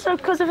mean,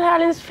 because of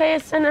Helen's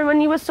face, and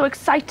when you were so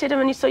excited, and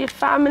when you saw your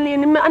family,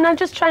 and I'm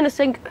just trying to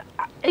think,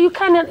 you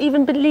cannot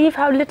even believe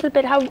how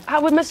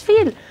it must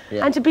feel.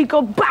 Yeah. And to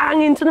go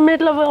bang into the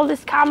middle of all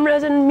these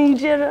cameras and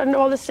media and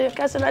all the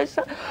circus, and I was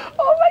like,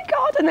 oh my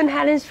God. And then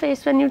Helen's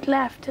face when you'd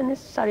left, and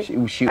it's, sorry.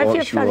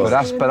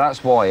 But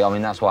that's why, I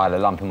mean, that's why I had a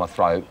lump in my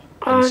throat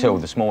until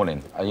this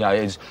morning. You know,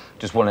 it's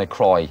just wanted to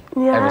cry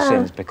ever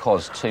since,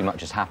 because too much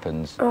has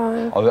happened.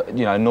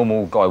 You know, a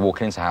normal guy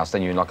walking into a house,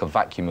 then you're in like a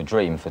vacuum of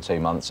dream for 2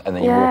 months, and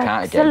then you walk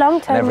out again. It's a long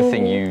time, and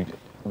everything you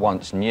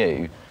once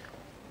knew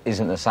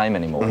isn't the same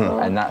anymore,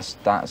 and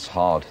that's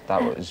hard.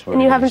 That was really,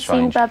 and you haven't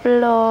strange. seen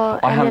Bubble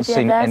or I haven't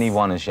seen others?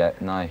 anyone as yet.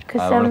 No,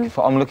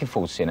 I'm looking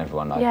forward to seeing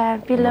everyone though. Yeah,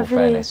 it'd be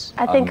lovely.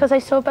 I think because I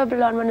saw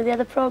Bubble on one of the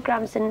other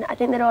programmes, and I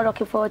think they're all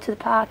looking forward to the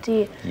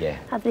party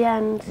at the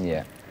end.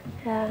 Yeah.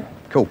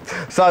 Cool.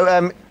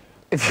 So,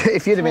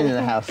 if you'd have been in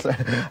the house,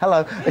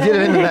 hello. If you'd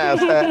have been in the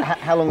house,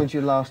 how long would you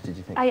have lasted? Do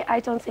you think?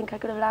 I don't think I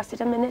could have lasted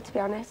a minute, to be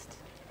honest.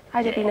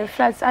 I'd have been in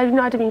floods. I'd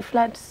have been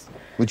floods.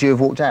 Would you have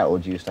walked out, or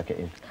would you have stuck it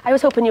in? I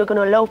was hoping you were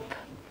going to elope.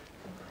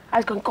 I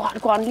was going, go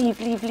on, leave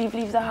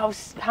the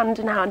house, hand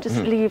in hand, just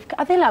leave.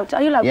 Are they allowed?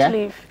 Are you allowed to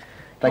leave?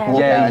 They can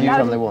walk out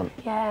anytime they want.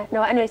 Yeah.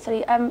 No. Anyway,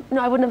 sorry.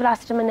 No, I wouldn't have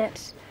lasted a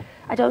minute.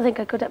 I don't think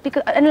I could have,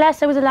 because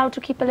unless I was allowed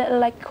to keep a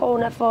little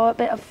corner for a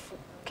bit of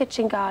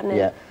kitchen gardening.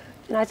 Yeah.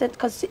 And I said,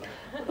 because it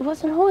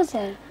wasn't. Who was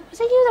it? Was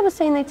it you that was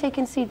saying they'd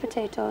taken seed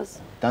potatoes?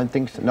 Don't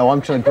think so. No,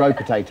 I'm trying to grow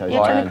potatoes.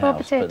 You're trying to grow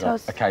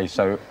potatoes. Okay,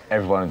 so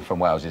everyone from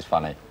Wales is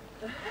funny.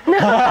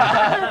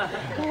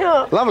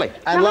 No. Lovely.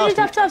 And you'd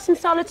have to have some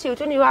solitude,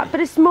 wouldn't you? But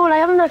it's small. I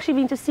haven't actually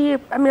been to see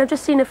it. I mean, I've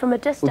just seen it from a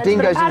distance. Well, Dean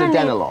goes to the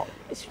den a lot.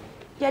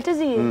 Yeah, does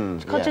he?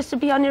 Just to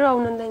be on your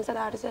own and things like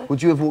that, is it?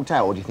 Would you have walked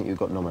out, or do you think you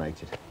got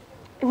nominated?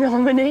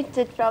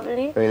 Nominated,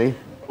 probably. Really?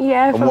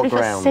 Yeah, probably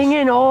for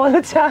singing all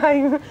the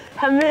time,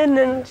 humming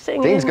and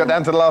singing. Dean's got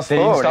down to the last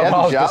four. I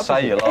was going to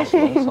say you last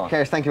one.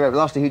 Keris, thank you very much.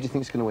 Lastly, who do you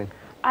think is going to win?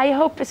 I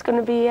hope it's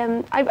going to be.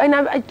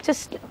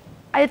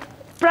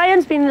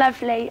 Brian's been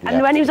lovely,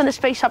 and when he was on the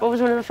Space Shop, it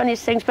was one of the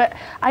funniest things. But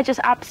I just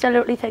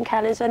absolutely think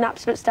Helen's an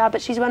absolute star. But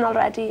she's won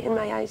already in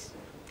my eyes.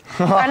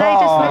 And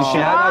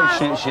I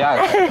just she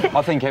has.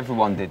 I think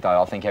everyone did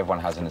though. I think everyone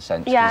has in a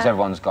sense, because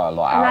everyone's got a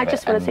lot out of it. And I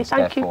just want to say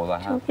thank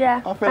you.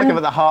 Yeah. I feel like I'm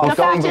at the heart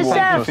of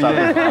yourself.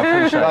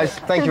 Guys,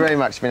 thank you very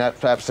much. It's been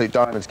absolute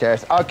diamonds,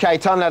 Keris. Okay,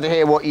 time now to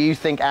hear what you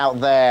think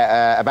out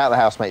there about the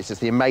housemates. It's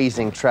the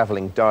amazing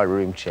travelling diary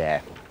room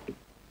chair.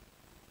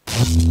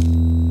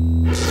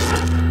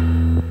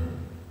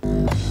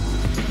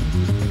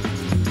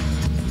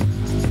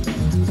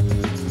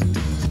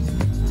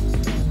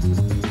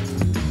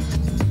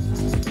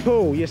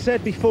 Paul, you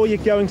said before you're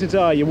going to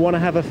die you want to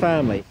have a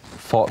family.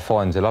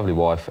 Find a lovely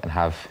wife and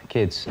have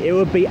kids. It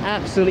would be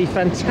absolutely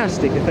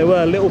fantastic if there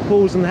were little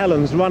Pauls and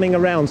Helens running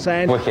around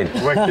saying... Wicked.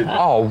 Wicked.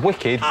 Oh,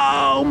 wicked.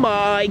 Oh,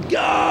 my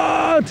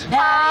God!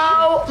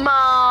 Oh, my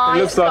God!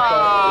 It looks like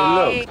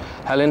that. It looks.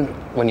 Helen,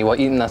 when you were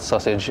eating that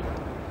sausage...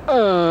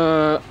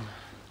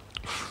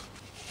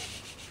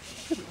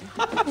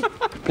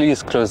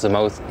 Please close the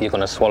mouth. You're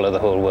going to swallow the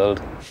whole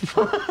world.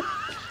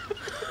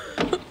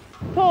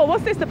 Paul,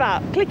 what's this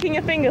about? Clicking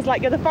your fingers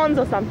like you're the Fonz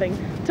or something?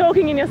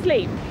 Talking in your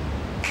sleep?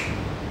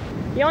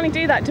 You only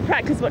do that to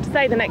practice what to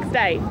say the next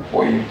day.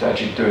 What are you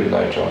actually doing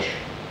though, Josh?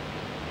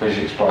 Please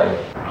explain.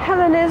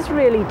 Helen is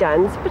really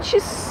dense, but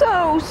she's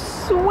so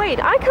sweet.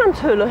 I can't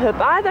hula hoop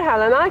either,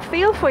 Helen. I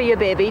feel for you,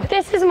 baby.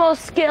 This is more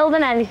skill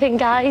than anything,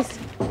 guys.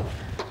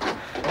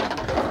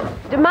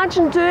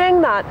 Imagine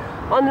doing that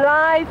on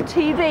live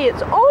TV.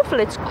 It's awful,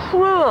 it's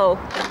cruel.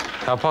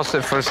 I'll pause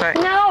it for a sec.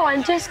 No,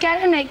 I'm just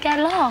getting it. Get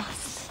lost.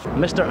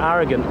 Mr.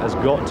 Arrogant has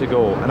got to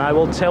go, and I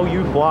will tell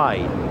you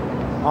why.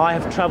 I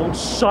have travelled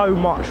so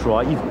much,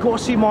 right? You've got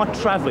to see my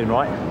travelling,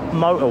 right?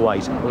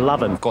 Motorways, love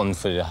them. I've gone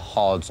for the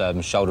hard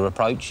shoulder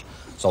approach,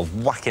 so I was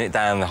whacking it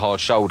down the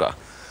hard shoulder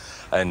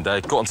and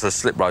got onto the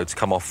slip road to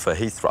come off for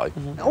Heathrow.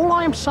 All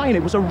I am saying,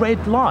 it was a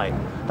red light.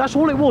 That's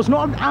all it was,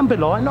 not an amber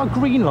light, not a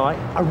green light,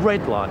 a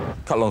red light.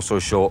 Cut a long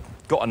story short,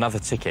 got another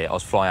ticket. I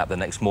was flying out the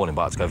next morning,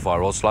 but I had to go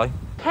via Oslo.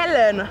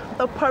 Helen,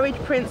 the porridge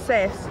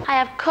princess. I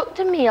have cooked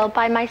a meal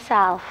by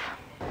myself.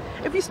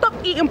 If you stop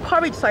eating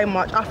porridge so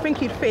much, I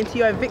think you'd fit into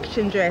your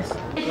eviction dress.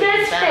 It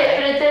does fit,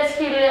 but it does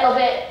feel a little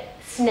bit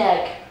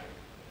snug.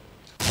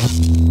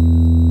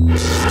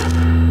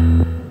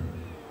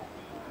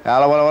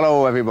 Hello, hello,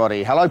 hello,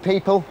 everybody. Hello,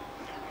 people.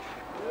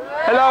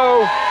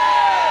 Hello.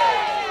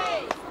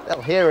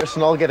 They'll hear us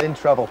and I'll get in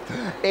trouble.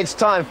 It's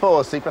time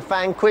for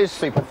Superfan Quiz,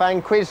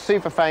 Superfan Quiz,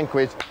 Superfan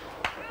Quiz.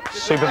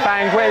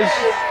 Superfan Quiz.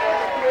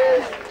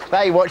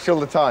 They watch all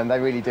the time, they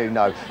really do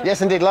know.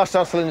 Yes, indeed, last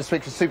chance to learn the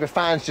switch for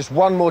Superfans. Just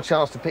one more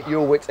chance to pit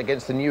your wits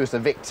against the newest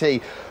of Vic T.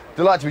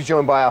 Delighted to be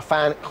joined by our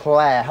fan,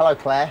 Claire. Hello,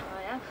 Claire.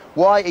 Hiya.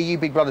 Why are you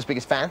Big Brother's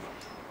biggest fan?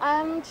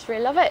 Just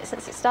really love it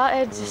since it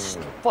started. Just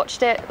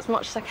watched it as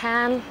much as I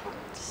can.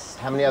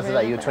 How many hours a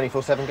day? You a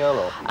 24/7 girl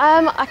or?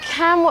 I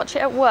can watch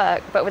it at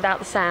work, but without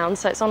the sound,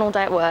 so it's on all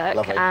day at work.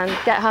 Lovely. And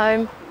get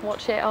home,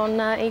 watch it on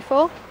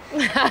E4.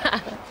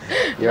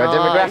 You're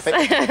Nice. a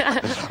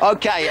demographic.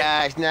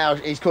 Okay, now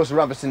he's of course a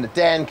rumpus in the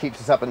den,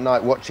 keeps us up at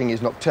night watching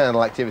his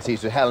nocturnal activities.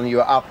 So Helen, you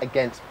are up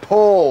against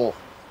Paul.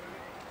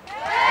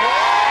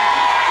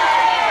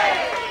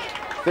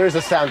 There is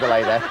a sound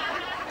delay there.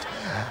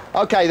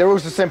 Okay, the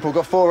rules are simple.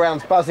 Got 4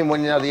 rounds, buzz in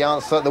when you know the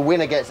answer. The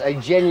winner gets a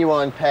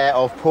genuine pair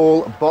of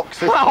Paul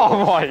boxers.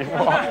 Oh my!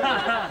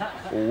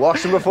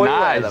 Wash them before Nice.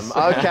 you wear them.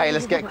 Okay,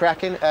 let's get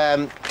cracking.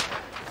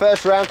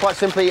 First round, quite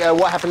simply,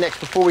 what happened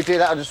next? Before we do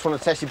that, I just want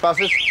to test your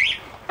buzzers.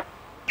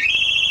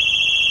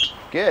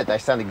 Good, they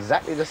sound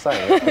exactly the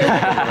same.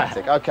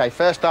 Okay,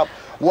 first up,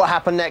 what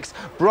happened next?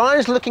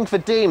 Brian's looking for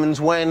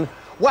demons when...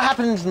 What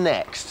happens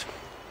next?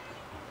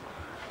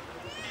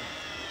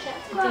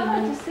 Quite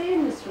hard to see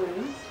in this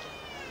room.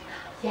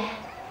 Yeah.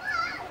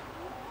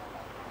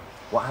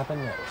 What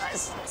happened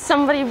next?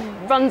 Somebody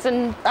runs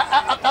and...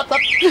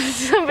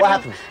 What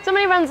happened?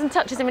 Somebody runs and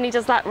touches him and he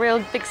does that real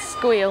big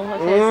squeal of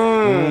his.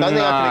 Don't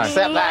think I can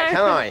accept that,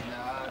 can I?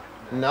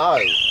 No.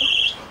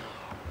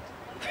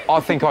 I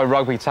think I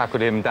rugby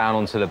tackled him down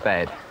onto the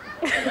bed.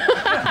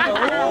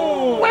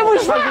 Where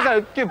was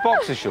that? Good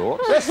boxer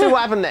shorts. Let's see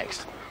what happened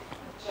next.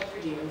 Check for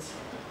demons.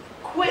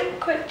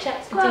 Quick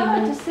checks for demons. Quite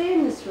hard to see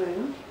in this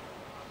room.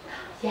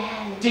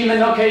 Yeah. Demon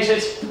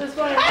located. There's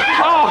one.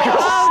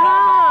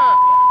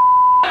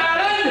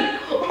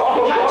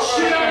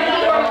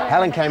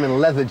 Helen came and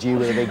leathered you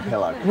with a big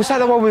pillow. Was that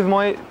the one with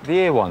the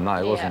ear one? No,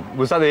 it wasn't.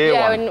 Was that the ear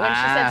one? When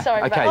she said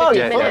sorry okay, about Oh, the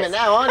you're minutes. pulling it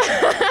now, aren't you?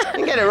 You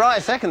didn't get it right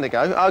a second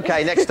ago.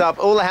 Okay, next up,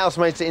 all the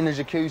housemates are in the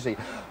jacuzzi.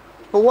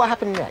 But what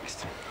happened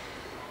next?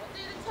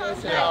 Who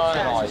was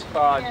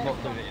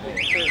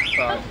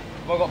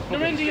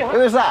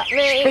that?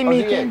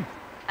 Me.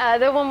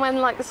 The one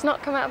when like the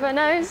snot come out of her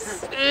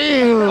nose.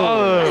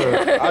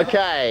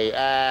 Okay,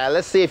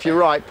 let's see if you're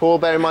right, Paul.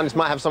 Bear in mind this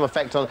might have some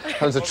effect on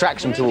Helen's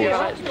attraction towards you.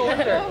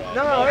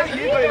 No,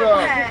 you got it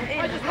wrong.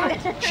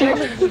 She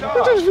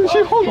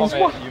holds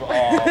one.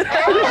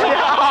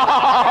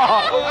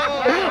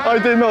 I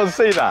did not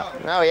see that.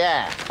 Oh,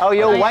 yeah. Oh,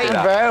 you're waiting for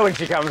her when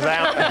she comes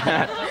out.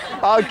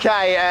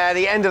 Okay,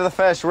 the end of the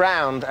first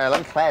round.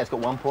 Claire's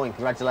got 1 point.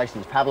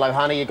 Congratulations. Pablo,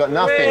 honey, you got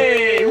nothing.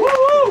 Hey,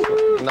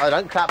 woo-woo. No,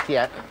 don't clap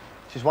yet.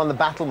 She's won the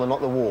battle, but not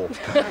the war.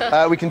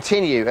 We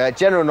continue.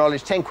 General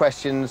knowledge, 10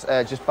 questions.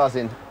 Just buzz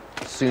in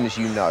as soon as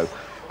you know.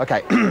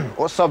 Okay,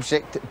 what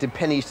subject did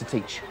Penny used to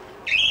teach?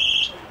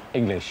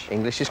 English.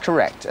 English is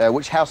correct.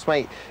 Which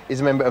housemate is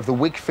a member of the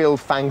Wigfield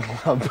fan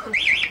club?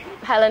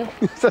 Helen.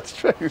 That's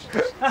true. Is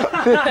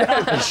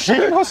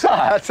she? What's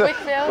that?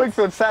 Wigfield.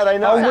 Wigfield Saturday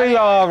night. Oh, we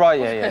are, right,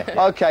 yeah.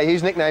 Okay,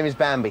 whose nickname is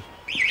Bambi?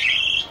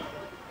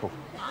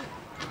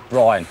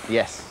 Brian.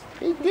 Yes.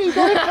 You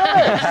got it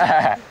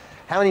first.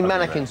 How many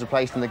mannequins were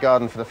placed in the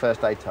garden for the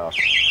first aid task?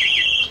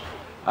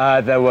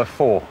 There were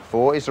 4.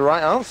 4 is the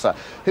right answer.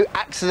 Who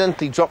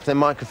accidentally dropped their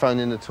microphone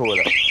in the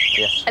toilet?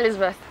 Yes.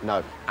 Elizabeth.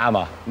 No.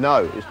 Amma.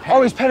 No, it was Penny.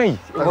 Oh, it's Penny.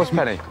 It was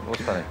Penny. It was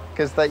Penny.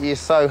 Because you're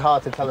so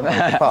hard to tell them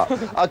apart.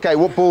 Okay,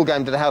 what ball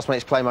game do the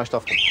housemates play most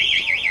often?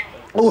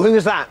 Oh, who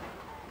was that?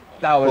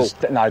 That was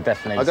no,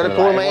 definitely. I've got to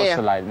pull in my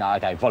ear. No,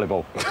 okay,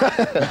 volleyball.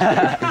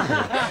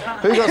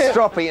 Who got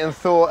stroppy and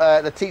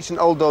thought the teach an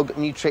old dog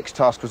new tricks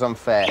task was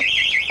unfair?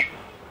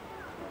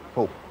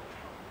 Paul.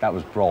 That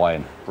was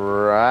Brian.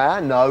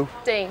 No.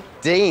 Dean.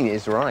 Dean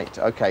is right.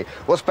 Okay.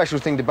 What special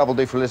thing did Bubble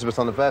do for Elizabeth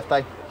on her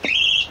birthday?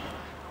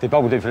 Did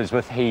Bubble do for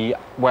Elizabeth? He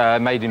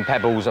made in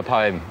Pebbles a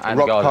poem. And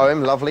rock garden,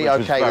 poem, lovely.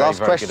 Okay, very, last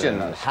very question.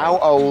 How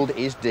old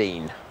is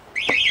Dean?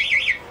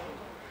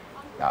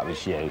 That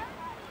was you.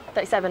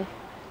 37.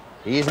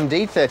 He is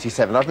indeed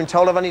 37. I've been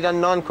told I've only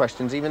done 9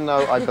 questions, even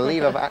though I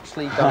believe I've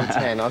actually done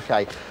 10.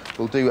 Okay,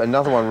 we'll do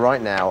another one right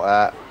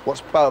now.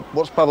 What's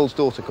Bubbles'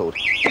 daughter called?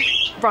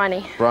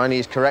 Bryony. Bryony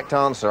is correct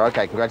answer.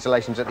 Okay,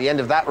 congratulations at the end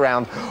of that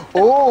round.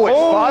 Oh, it's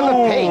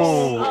 5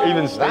 apiece.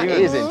 Even That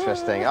Stevens. is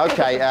interesting.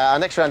 Okay, our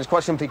next round is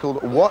quite simply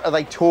called What Are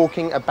They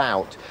Talking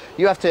About?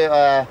 You have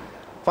to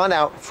find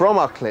out from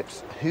our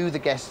clips who the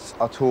guests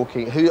are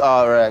talking, who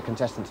our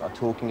contestants are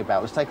talking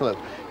about. Let's take a look.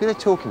 Who are they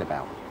talking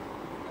about?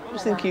 I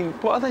was thinking,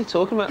 what are they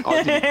talking about?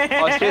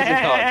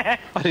 I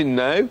didn't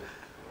know.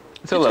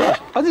 Until I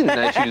didn't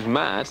know she was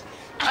mad.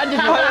 I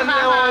had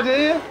no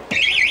idea.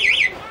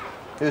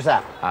 Who's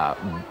that?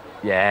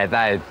 Yeah,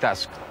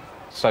 that's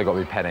so got to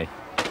be Penny.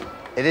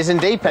 It is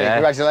indeed Penny. Yeah.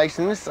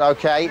 Congratulations.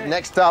 Okay,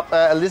 next up,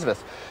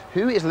 Elizabeth.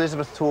 Who is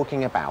Elizabeth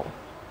talking about?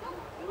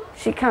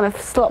 She kind of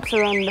slops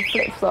around the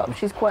flip-flop.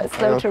 She's quite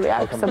slow to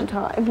react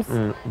sometimes.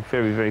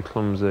 Very, very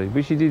clumsy.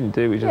 Which she didn't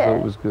do, which I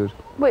thought was good.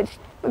 Which,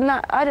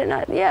 I don't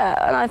know,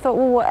 and I thought,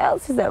 well, what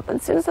else is there? But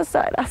as soon as I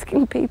started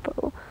asking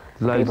people,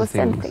 people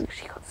sent things,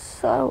 she got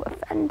so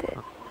offended.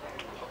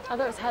 I thought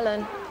it was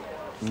Helen.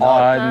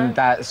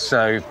 That's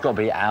got to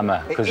be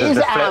Amma because of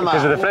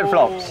the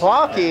flip-flops.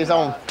 Clarky is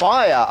on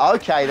fire.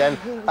 Okay, then,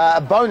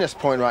 a bonus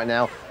point right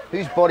now.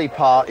 Whose body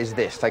part is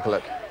this? Take a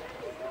look.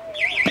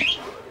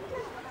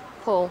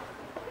 Paul.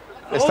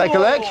 Let's take a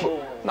look.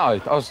 No, I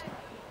was...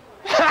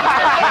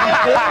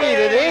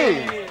 It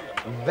is.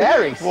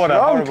 Very strong, What a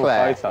horrible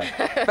Claire. photo.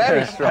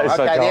 Very strong. That is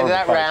Okay, such a the end of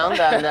that horrible round,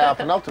 and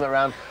penultimate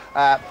round.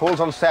 Paul's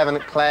on 7,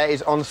 Claire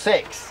is on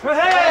 6.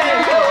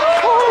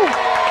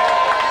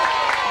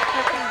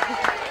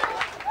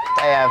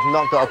 They have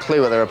not got a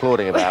clue what they're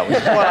applauding about, which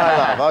is what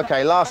I love.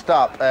 Okay, last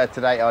up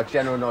today, our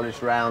general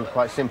knowledge round.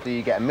 Quite simply,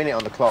 you get a minute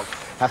on the clock,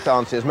 have to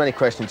answer as many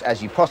questions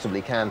as you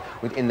possibly can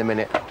within the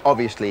minute,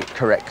 obviously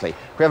correctly.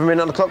 Can we have a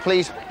minute on the clock,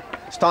 please?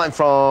 Starting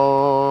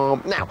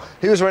from now.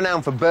 Who is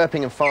renowned for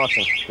burping and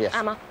farting? Yes.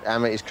 Amma.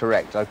 Amma is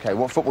correct. Okay,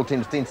 what football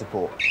team does Dean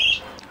support?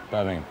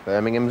 Birmingham.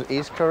 Birmingham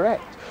is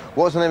correct.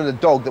 What was the name of the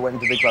dog that went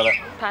into Big Brother?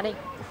 Paddy.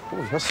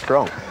 Oh, that's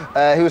strong.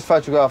 Who was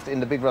photographed in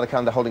the Big Brother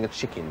calendar holding a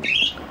chicken?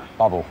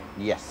 Bubble.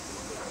 Yes.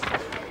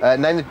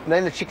 Name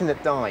the chicken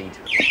that died.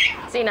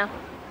 Zena.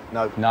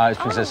 No. No, it's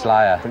Princess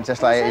Leia.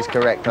 Princess Leia is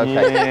correct.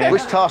 Okay. Yeah.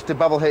 Which task did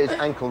Bubble hit his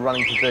ankle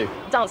running to do?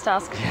 Dance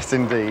task. Yes,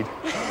 indeed.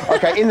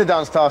 Okay, in the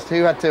dance task,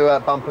 who had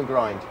to bump and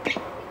grind?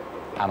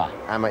 Amma.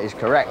 Amma is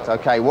correct.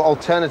 Okay, what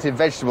alternative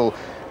vegetable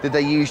did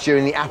they use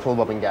during the apple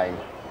bobbing game?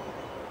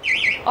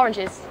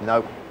 Oranges.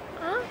 No.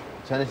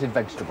 Alternative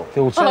vegetable.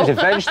 The alternative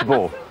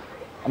vegetable?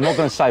 I'm not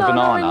going to say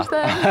banana.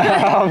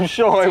 I'm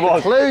sure it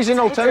was. Clues in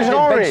alternative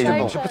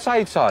vegetable. It's a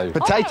potato.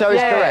 Potato is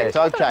correct.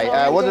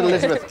 Okay, what did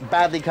Elizabeth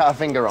badly cut her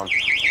finger on?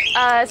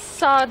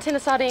 Tin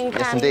of sardine can.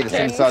 Yes, indeed, a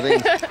tin of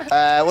sardines.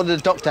 What did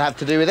the doctor have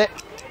to do with it?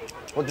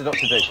 What did the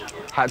doctor do?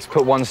 Had to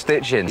put one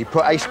stitch in. He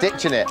put a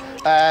stitch in it.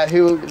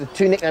 The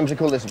 2 nicknames are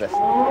called Elizabeth?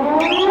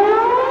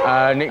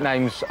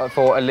 Nicknames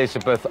for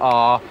Elizabeth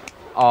are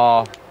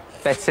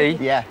Betty.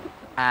 Yeah.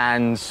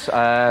 And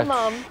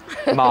Mum.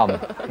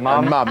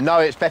 Mum. No,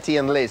 it's Betty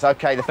and Liz.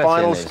 Okay, the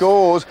final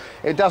scores.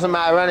 It doesn't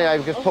matter anyway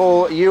because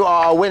Paul, you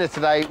are a winner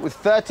today with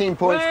 13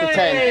 points to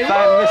 10.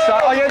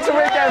 I get to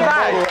win them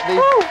back.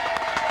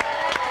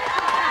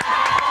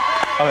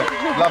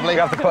 Lovely. You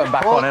have to put them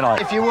back on, innit?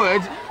 If you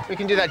would, we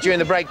can do that during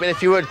the break. But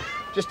if you would,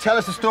 just tell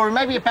us a story,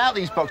 maybe about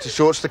these boxer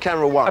shorts. The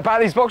camera one. About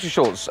these boxer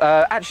shorts.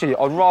 Actually,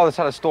 I'd rather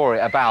tell a story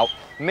about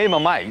me and my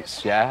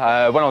mates.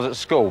 Yeah, when I was at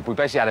school, we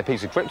basically had a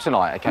piece of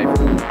kryptonite. Okay.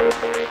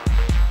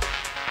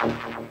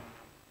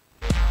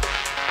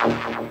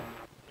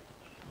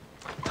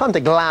 Time to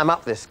glam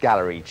up this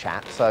gallery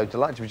chat. So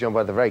delighted to be joined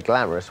by the very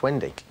glamorous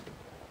Wendy.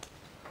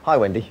 Hi,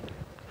 Wendy.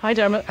 Hi,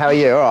 Dermot. How are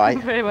you? All right.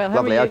 Very well.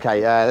 Lovely. How are you?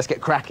 Okay, let's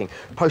get cracking.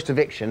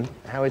 Post-eviction,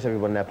 how is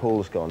everyone now?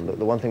 Paul's gone.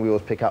 The one thing we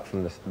always pick up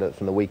from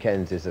the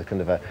weekends is a kind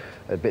of a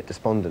bit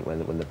despondent when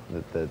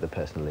the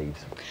person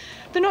leaves.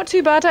 They're not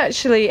too bad,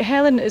 actually.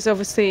 Helen is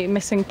obviously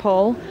missing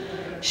Paul.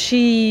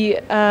 She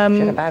had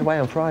a bad way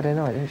on Friday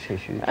night, didn't she?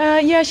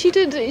 Yeah, she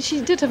did. She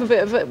did have a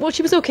bit of a... Well,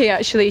 she was okay,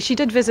 actually. She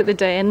did visit the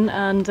den,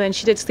 and then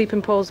she did sleep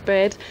in Paul's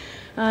bed.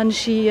 And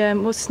she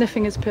was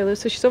sniffing his pillow,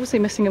 so she's obviously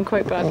missing him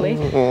quite badly.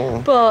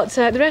 But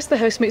the rest of the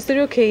housemates,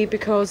 they're okay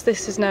because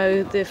this is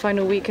now the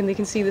final week and they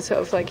can see the sort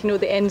of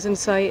the ends in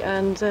sight,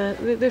 and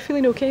they're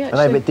feeling okay, actually.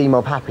 Are they a bit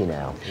demob happy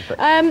now?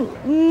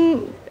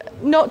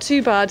 Not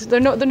too bad. They're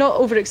not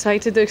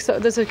overexcited.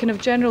 There's a kind of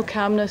general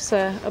calmness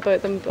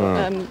about them,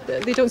 but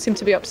they don't seem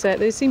to be upset.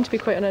 They seem to be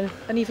quite on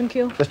an even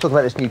keel. Let's talk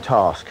about this new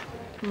task.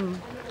 Tell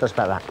us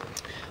about that.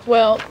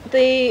 Well,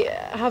 they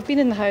have been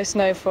in the house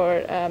now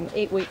for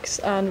 8 weeks,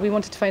 and we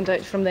wanted to find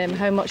out from them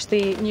how much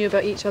they knew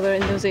about each other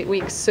in those 8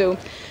 weeks. So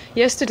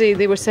yesterday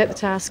they were set the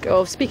task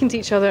of speaking to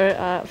each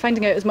other,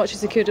 finding out as much as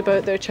they could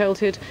about their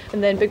childhood,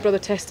 and then Big Brother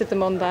tested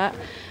them on that.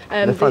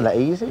 They find that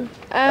easy?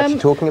 Actually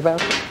talking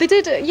about it? They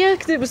did, yeah.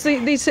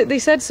 They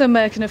said some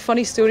kind of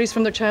funny stories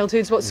from their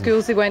childhoods, what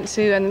schools they went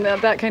to, and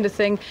that kind of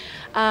thing.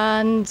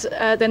 And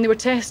then they were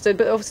tested,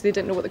 but obviously they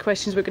didn't know what the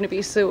questions were going to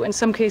be. So in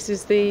some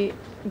cases they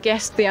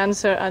guessed the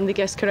answer and they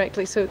guessed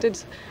correctly. So it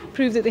did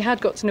prove that they had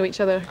got to know each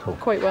other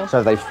quite well.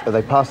 So have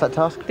they passed that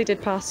task? They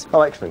did pass.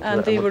 Oh, excellent.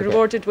 And they were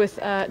rewarded with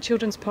a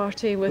children's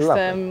party with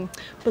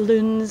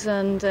balloons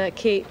and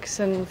cakes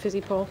and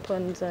fizzy pop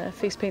and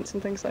face paints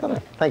and things like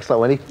that. Thanks a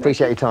lot, Wendy.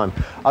 Appreciate your time.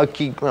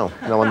 Well,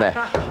 no one there.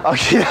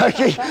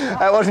 Okay.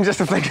 It wasn't just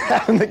a flick of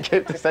hand that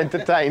kept us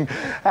entertained.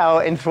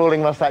 How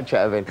enthralling must that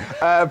chat have been?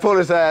 Paul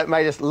has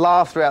made us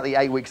laugh throughout the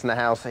 8 weeks in the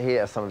house.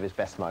 Here are some of his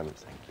best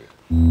moments. Thank you.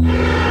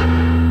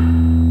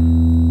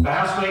 The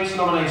housemates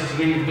nominated to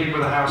leave the Big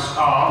Brother house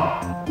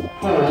are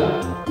Paul,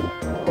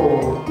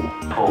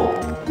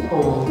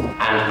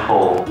 and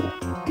Paul.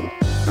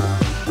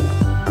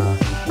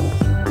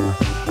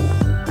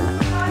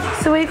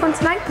 So where are you going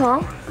tonight,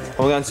 Paul?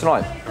 We're going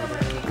tonight.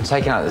 I'm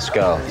taking out this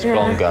girl, this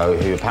blonde girl,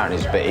 who apparently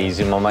is a bit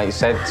easy, my mate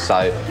said.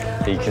 So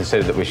he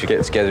considered that we should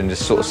get together and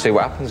just sort of see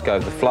what happens, go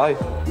with the flow.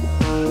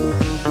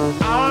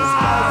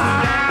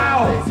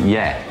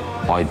 Yeah,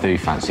 I do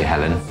fancy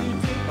Helen.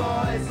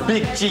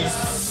 Big G's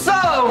so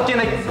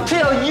gonna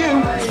kill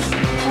you!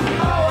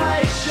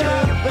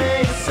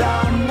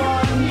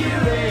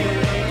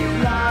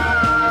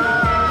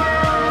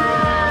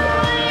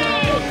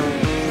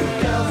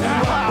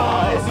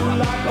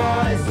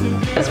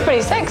 It's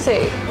pretty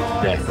sexy.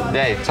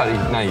 Yeah, totally.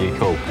 No, you're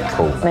cool.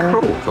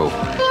 Cool.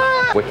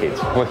 Wicked,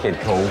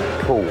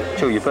 cool.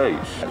 Chill your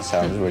boots. That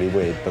sounds really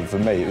weird, but for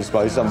me, it was the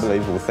most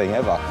unbelievable thing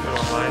ever.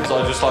 So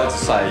I'd just like to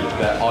say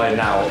that I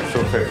now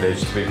feel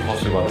privileged to be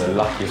possibly one of the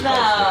luckiest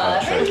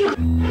blokes in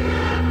the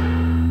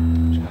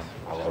country.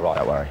 All right,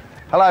 don't worry.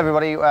 Hello,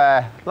 everybody.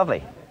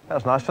 Lovely. That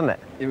was nice, wasn't it?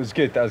 It was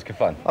good. That was good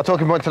fun. Our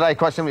talking point today,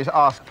 quite simply, is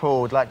Ask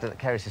Paul. I'd like that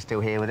Keris is still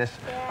here with us.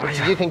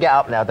 Richard, you can get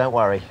up now. Don't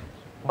worry.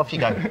 Off you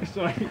go.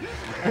 Sorry.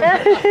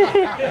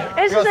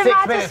 This is the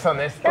 6 minutes on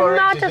this. The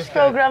maddest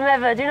programme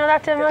ever. Do you know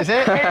that, Tim? Is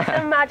it? It's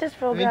the maddest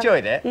programme. Have you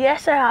enjoyed it?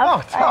 Yes, I have.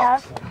 Oh,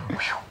 tops.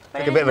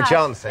 Took a bit of a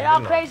chance then,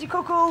 didn't I? Crazy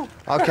cuckoo.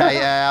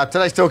 OK,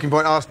 today's talking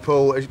point, Ask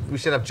Paul. We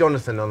should have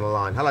Jonathan on the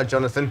line. Hello,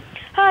 Jonathan.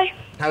 Hi.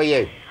 How are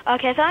you?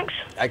 OK, thanks.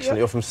 Excellent.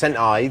 You're from St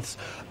Ives.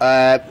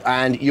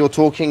 And your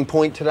talking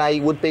point today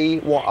would be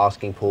what,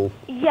 asking Paul?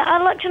 Yeah,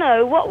 I'd like to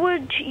know, what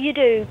would you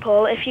do,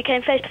 Paul, if you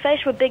came face to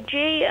face with Big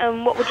G,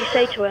 and what would you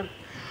say to him?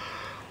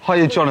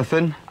 Hiya,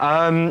 Jonathan.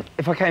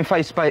 If I came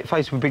face to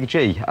face with Big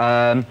G,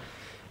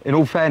 in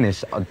all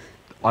fairness,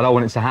 I don't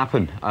want it to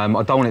happen. I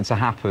don't want it to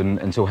happen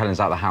until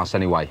Helen's out of the house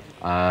anyway.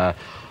 I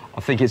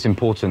think it's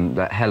important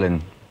that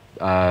Helen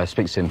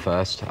speaks to him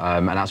first,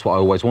 and that's what I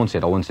always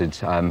wanted. I wanted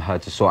her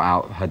to sort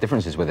out her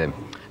differences with him.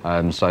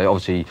 So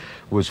obviously, it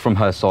was from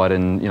her side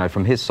and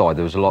from his side,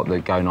 there was a lot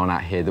going on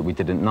out here that we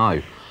didn't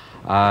know.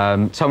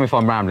 Tell me if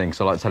I'm rambling,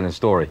 because I like telling a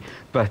story.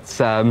 But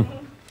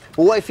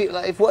well, what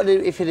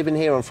if he'd have been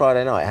here on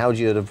Friday night? How would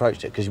you have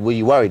approached it? Because were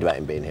you worried about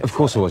him being here? Of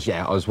course I was.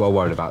 Yeah, I was well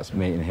worried about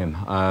meeting him.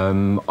 I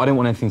didn't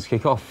want anything to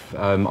kick off.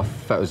 I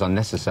felt it was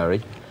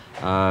unnecessary.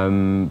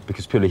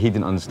 Because purely he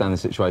didn't understand the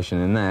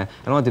situation in there,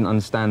 and I didn't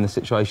understand the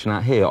situation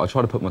out here. I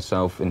tried to put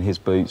myself in his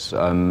boots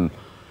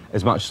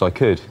as much as I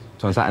could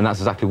to understand, and that's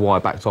exactly why I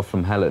backed off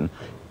from Helen.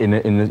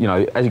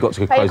 As he got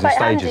to closing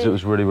stages, it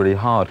was really, really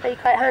hard. Are you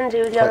quite handy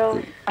with your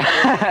own?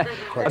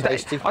 Quite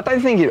tasty. I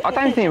don't think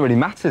it really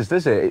matters,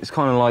 does it? It's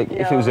kind of like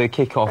if it was a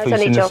kick-off,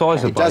 it's in the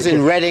size of it does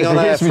in Reading on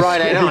a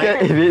Friday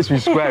night. If it hits me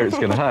square, it's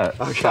going to hurt.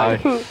 Okay.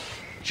 So.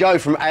 Joe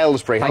from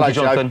Aylesbury. Thank you,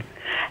 Jonathan. Joe.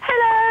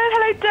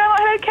 Hello, Del.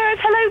 Hello, Keris.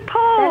 Hello,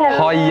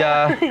 Paul.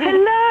 Hiya.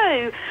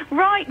 Hello.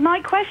 Right, my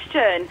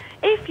question.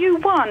 If you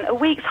won a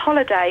week's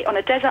holiday on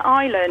a desert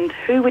island,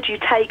 who would you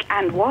take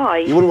and why?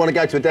 You wouldn't want to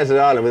go to a desert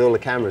island with all the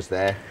cameras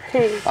there.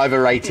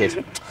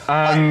 Overrated.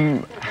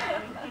 I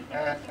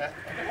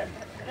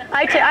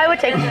would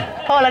take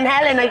Paul and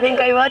Helen, I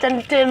think I would,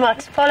 and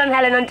Dermot. Paul and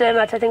Helen and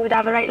Dermot, I think we'd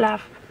have a right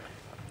laugh.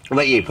 What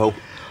about you, Paul?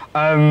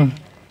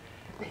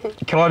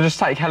 Can I just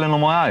take Helen on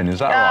my own? Is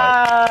that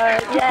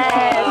right?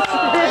 Yes.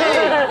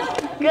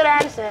 Good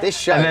answer. This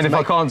show. And then if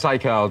I can't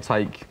take her, I'll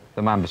take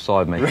the man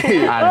beside me.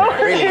 That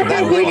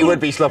really would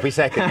be sloppy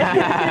second.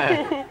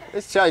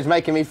 This show's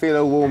making me feel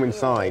all warm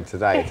inside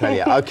today, I tell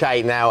you.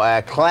 OK,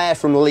 now Claire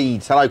from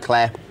Leeds. Hello,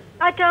 Claire.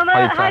 Hi,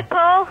 Dermot. Hi,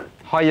 Paul.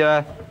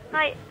 Hiya.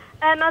 Hi.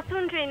 I was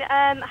wondering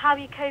how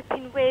you're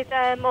coping with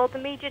all the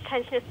media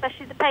attention,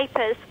 especially the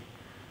papers.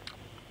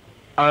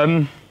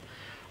 I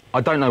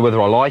don't know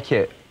whether I like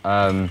it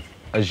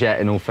as yet,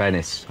 in all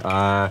fairness.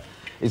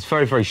 It's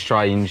very, very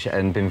strange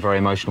and been very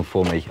emotional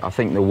for me. I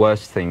think the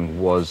worst thing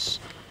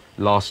was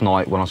last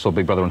night when I saw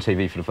Big Brother on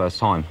TV for the first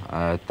time.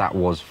 That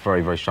was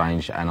very, very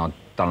strange, and I'd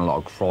done a lot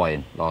of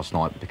crying last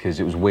night because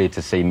it was weird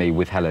to see me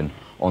with Helen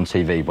on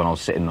TV when I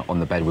was sitting on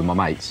the bed with my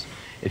mates.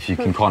 If you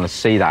can kind of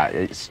see that,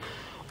 it's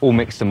all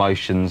mixed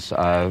emotions,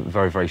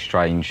 very, very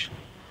strange.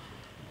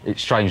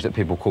 It's strange that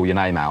people call your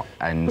name out,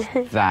 and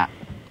that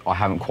I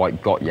haven't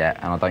quite got yet,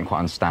 and I don't quite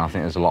understand. I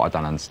think there's a lot I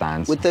don't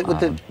understand. With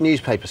the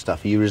newspaper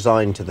stuff, are you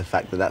resigned to the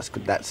fact that that's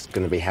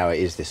going to be how it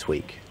is this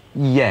week?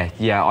 Yeah,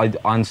 I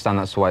understand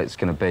that's the way it's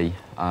going to be.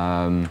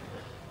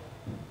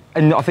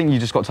 And I think you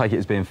just got to take it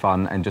as being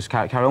fun and just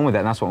carry on with it,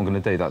 and that's what I'm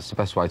going to do. That's the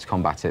best way to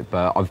combat it.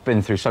 But I've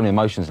been through so many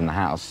emotions in the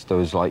house. There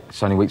was like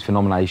so many weeks for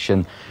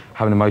nomination,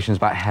 having emotions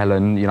about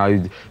Helen,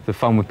 the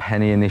fun with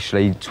Penny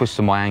initially,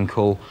 twisting my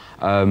ankle.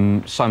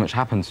 So much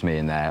happened to me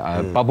in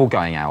there. Bubble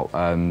going out,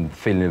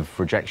 feeling of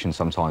rejection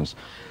sometimes.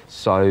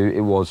 So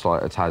it was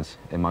like a tad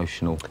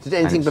emotional. Did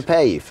anything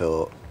prepare you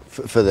for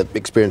the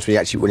experience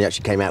when you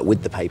actually came out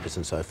with the papers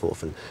and so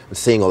forth, and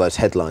seeing all those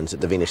headlines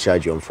that Davina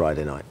showed you on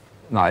Friday night?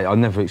 No, I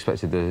never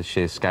expected the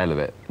sheer scale of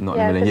it. Not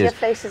in a million years. Your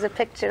face is a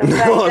picture of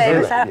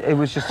Friday. It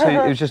was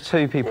just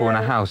two people in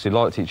a house who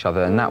liked each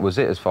other, and that was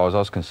it as far as I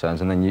was concerned.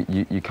 And then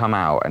you come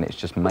out, and it's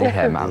just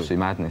mayhem, absolute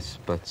madness.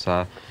 But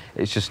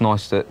it's just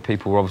nice that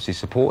people were obviously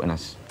supporting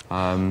us.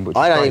 I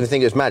don't even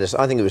think it was madness.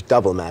 I think it was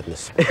double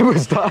madness. It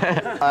was.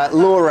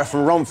 Laura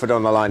from Romford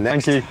on the line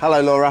next. Thank you.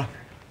 Hello, Laura.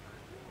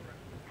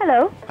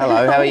 Hello.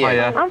 Hello, how are you?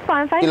 I'm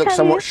fine, thanks. You look how are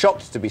somewhat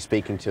shocked to be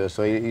speaking to us,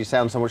 or you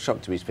sound somewhat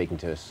shocked to be speaking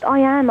to us. I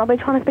am. I've been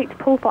trying to speak to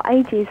Paul for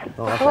ages.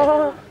 Oh,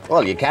 lovely.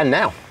 Well, you can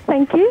now.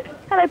 Thank you.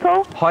 Hello,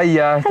 Paul. Hi,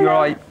 you all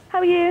right? How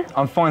are you?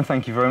 I'm fine,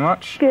 thank you very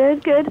much.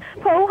 Good, good.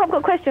 Paul, I've got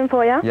a question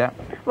for you. Yeah.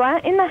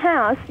 Right, in the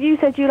house, you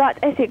said you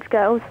liked Essex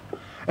girls.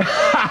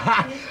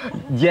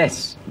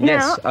 Yes,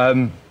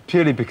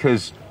 purely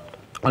because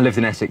I lived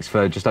in Essex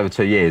for just over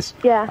 2 years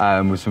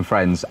with some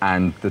friends,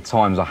 and the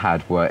times I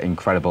had were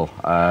incredible.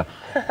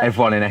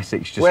 Everyone in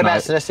Essex just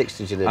Whereabouts in Essex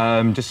did you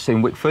live? Just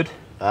in Wickford.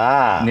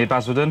 Ah. Near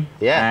Basildon.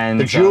 Yeah, and,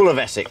 the jewel of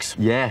Essex.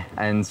 Yeah,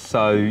 and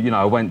so, you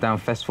know, I went down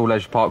Festival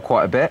Leisure Park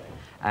quite a bit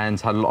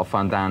and had a lot of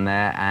fun down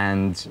there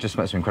and just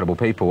met some incredible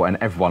people, and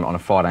everyone on a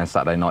Friday and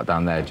Saturday night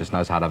down there just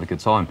knows how to have a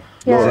good time.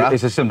 Yeah.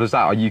 It's as simple as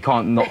that. You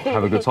can't not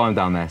have a good time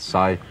down there.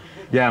 So,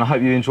 yeah, and I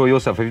hope you enjoy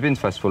yourself. Have you been to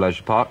Festival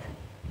Leisure Park?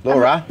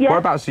 Laura? Yeah.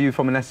 Whereabouts are you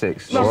from in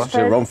Essex, Laura? She's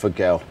a Romford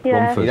girl.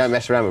 Yeah. Romford. You don't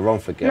mess around with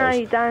Romford girls. No,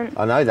 you don't.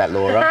 I know that,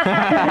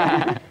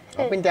 Laura.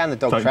 I've been down the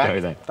dog Don't track.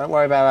 go there. Don't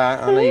worry about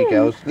that. I know you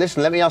girls.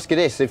 Listen, let me ask you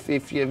this. If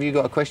have you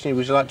got a question,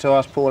 would you like to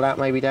ask Paul out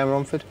maybe down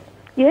Romford?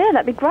 Yeah,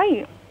 that'd be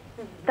great.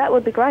 That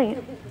would be great.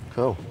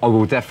 Cool. I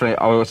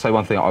will say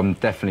one thing, I'm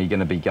definitely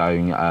going to be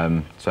going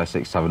to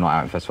Essex to have a night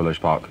out in Festival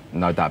Leisure Park,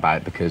 no doubt about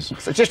it, because...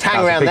 So just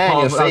hang around there and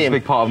you'll see That's him. a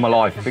big part of my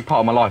life,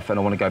 and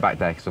I want to go back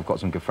there because I've got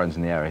some good friends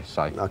in the area,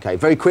 so... OK,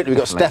 very quickly, we've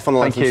got Steph on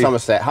the line Thank from you.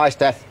 Somerset. Hi,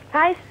 Steph.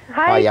 Hi,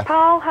 Hiya.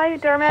 Paul. Hi,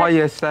 Dermot.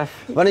 Hiya,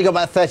 Steph. We've only got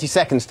about 30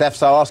 seconds, Steph,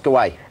 so ask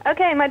away.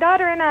 Okay, my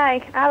daughter and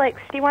I, Alex,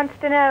 she wants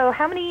to know,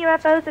 how many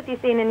UFOs have you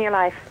seen in your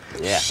life?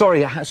 Yeah.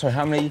 Sorry,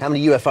 how many? How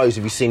many UFOs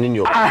have you seen in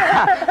your life?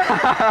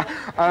 I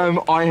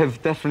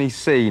have definitely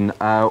seen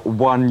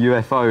one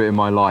UFO in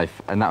my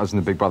life, and that was in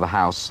the Big Brother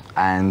house.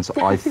 And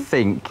I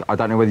think, I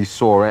don't know whether you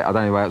saw it, I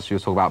don't know what else you were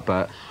talking about,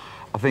 but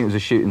I think it was a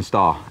shooting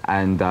star.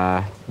 And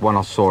when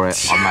I saw it,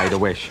 I made a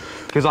wish.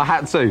 Because I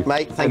had to.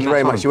 Mate, thank you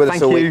very much. You're with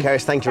us all week,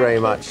 Keris. Thank you very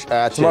much.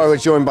 Tomorrow we're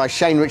joined by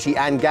Shane Ritchie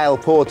and Gail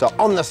Porter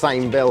on the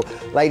same bill.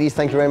 Ladies,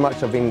 thank you very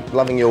much. I've been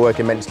loving your work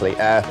immensely.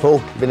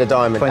 Paul, you've been a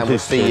diamond, and we'll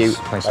see you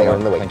later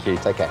in the week. Thank you.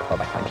 Take care.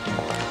 Bye-bye. Thank you.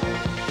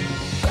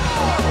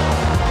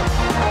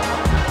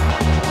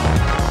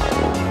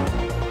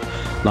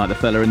 Like the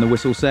fella in the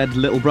whistle said,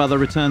 Little Brother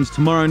returns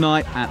tomorrow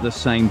night at the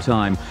same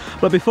time.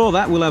 But before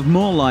that, we'll have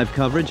more live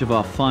coverage of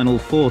our Final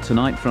Four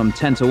tonight from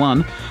 10 to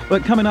 1.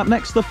 But coming up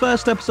next, the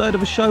first episode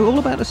of a show all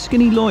about a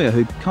skinny lawyer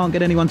who can't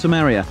get anyone to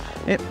marry her.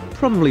 It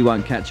probably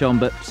won't catch on,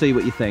 but see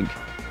what you think.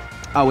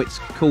 Oh, it's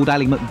called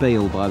Ally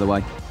McBeal, by the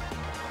way.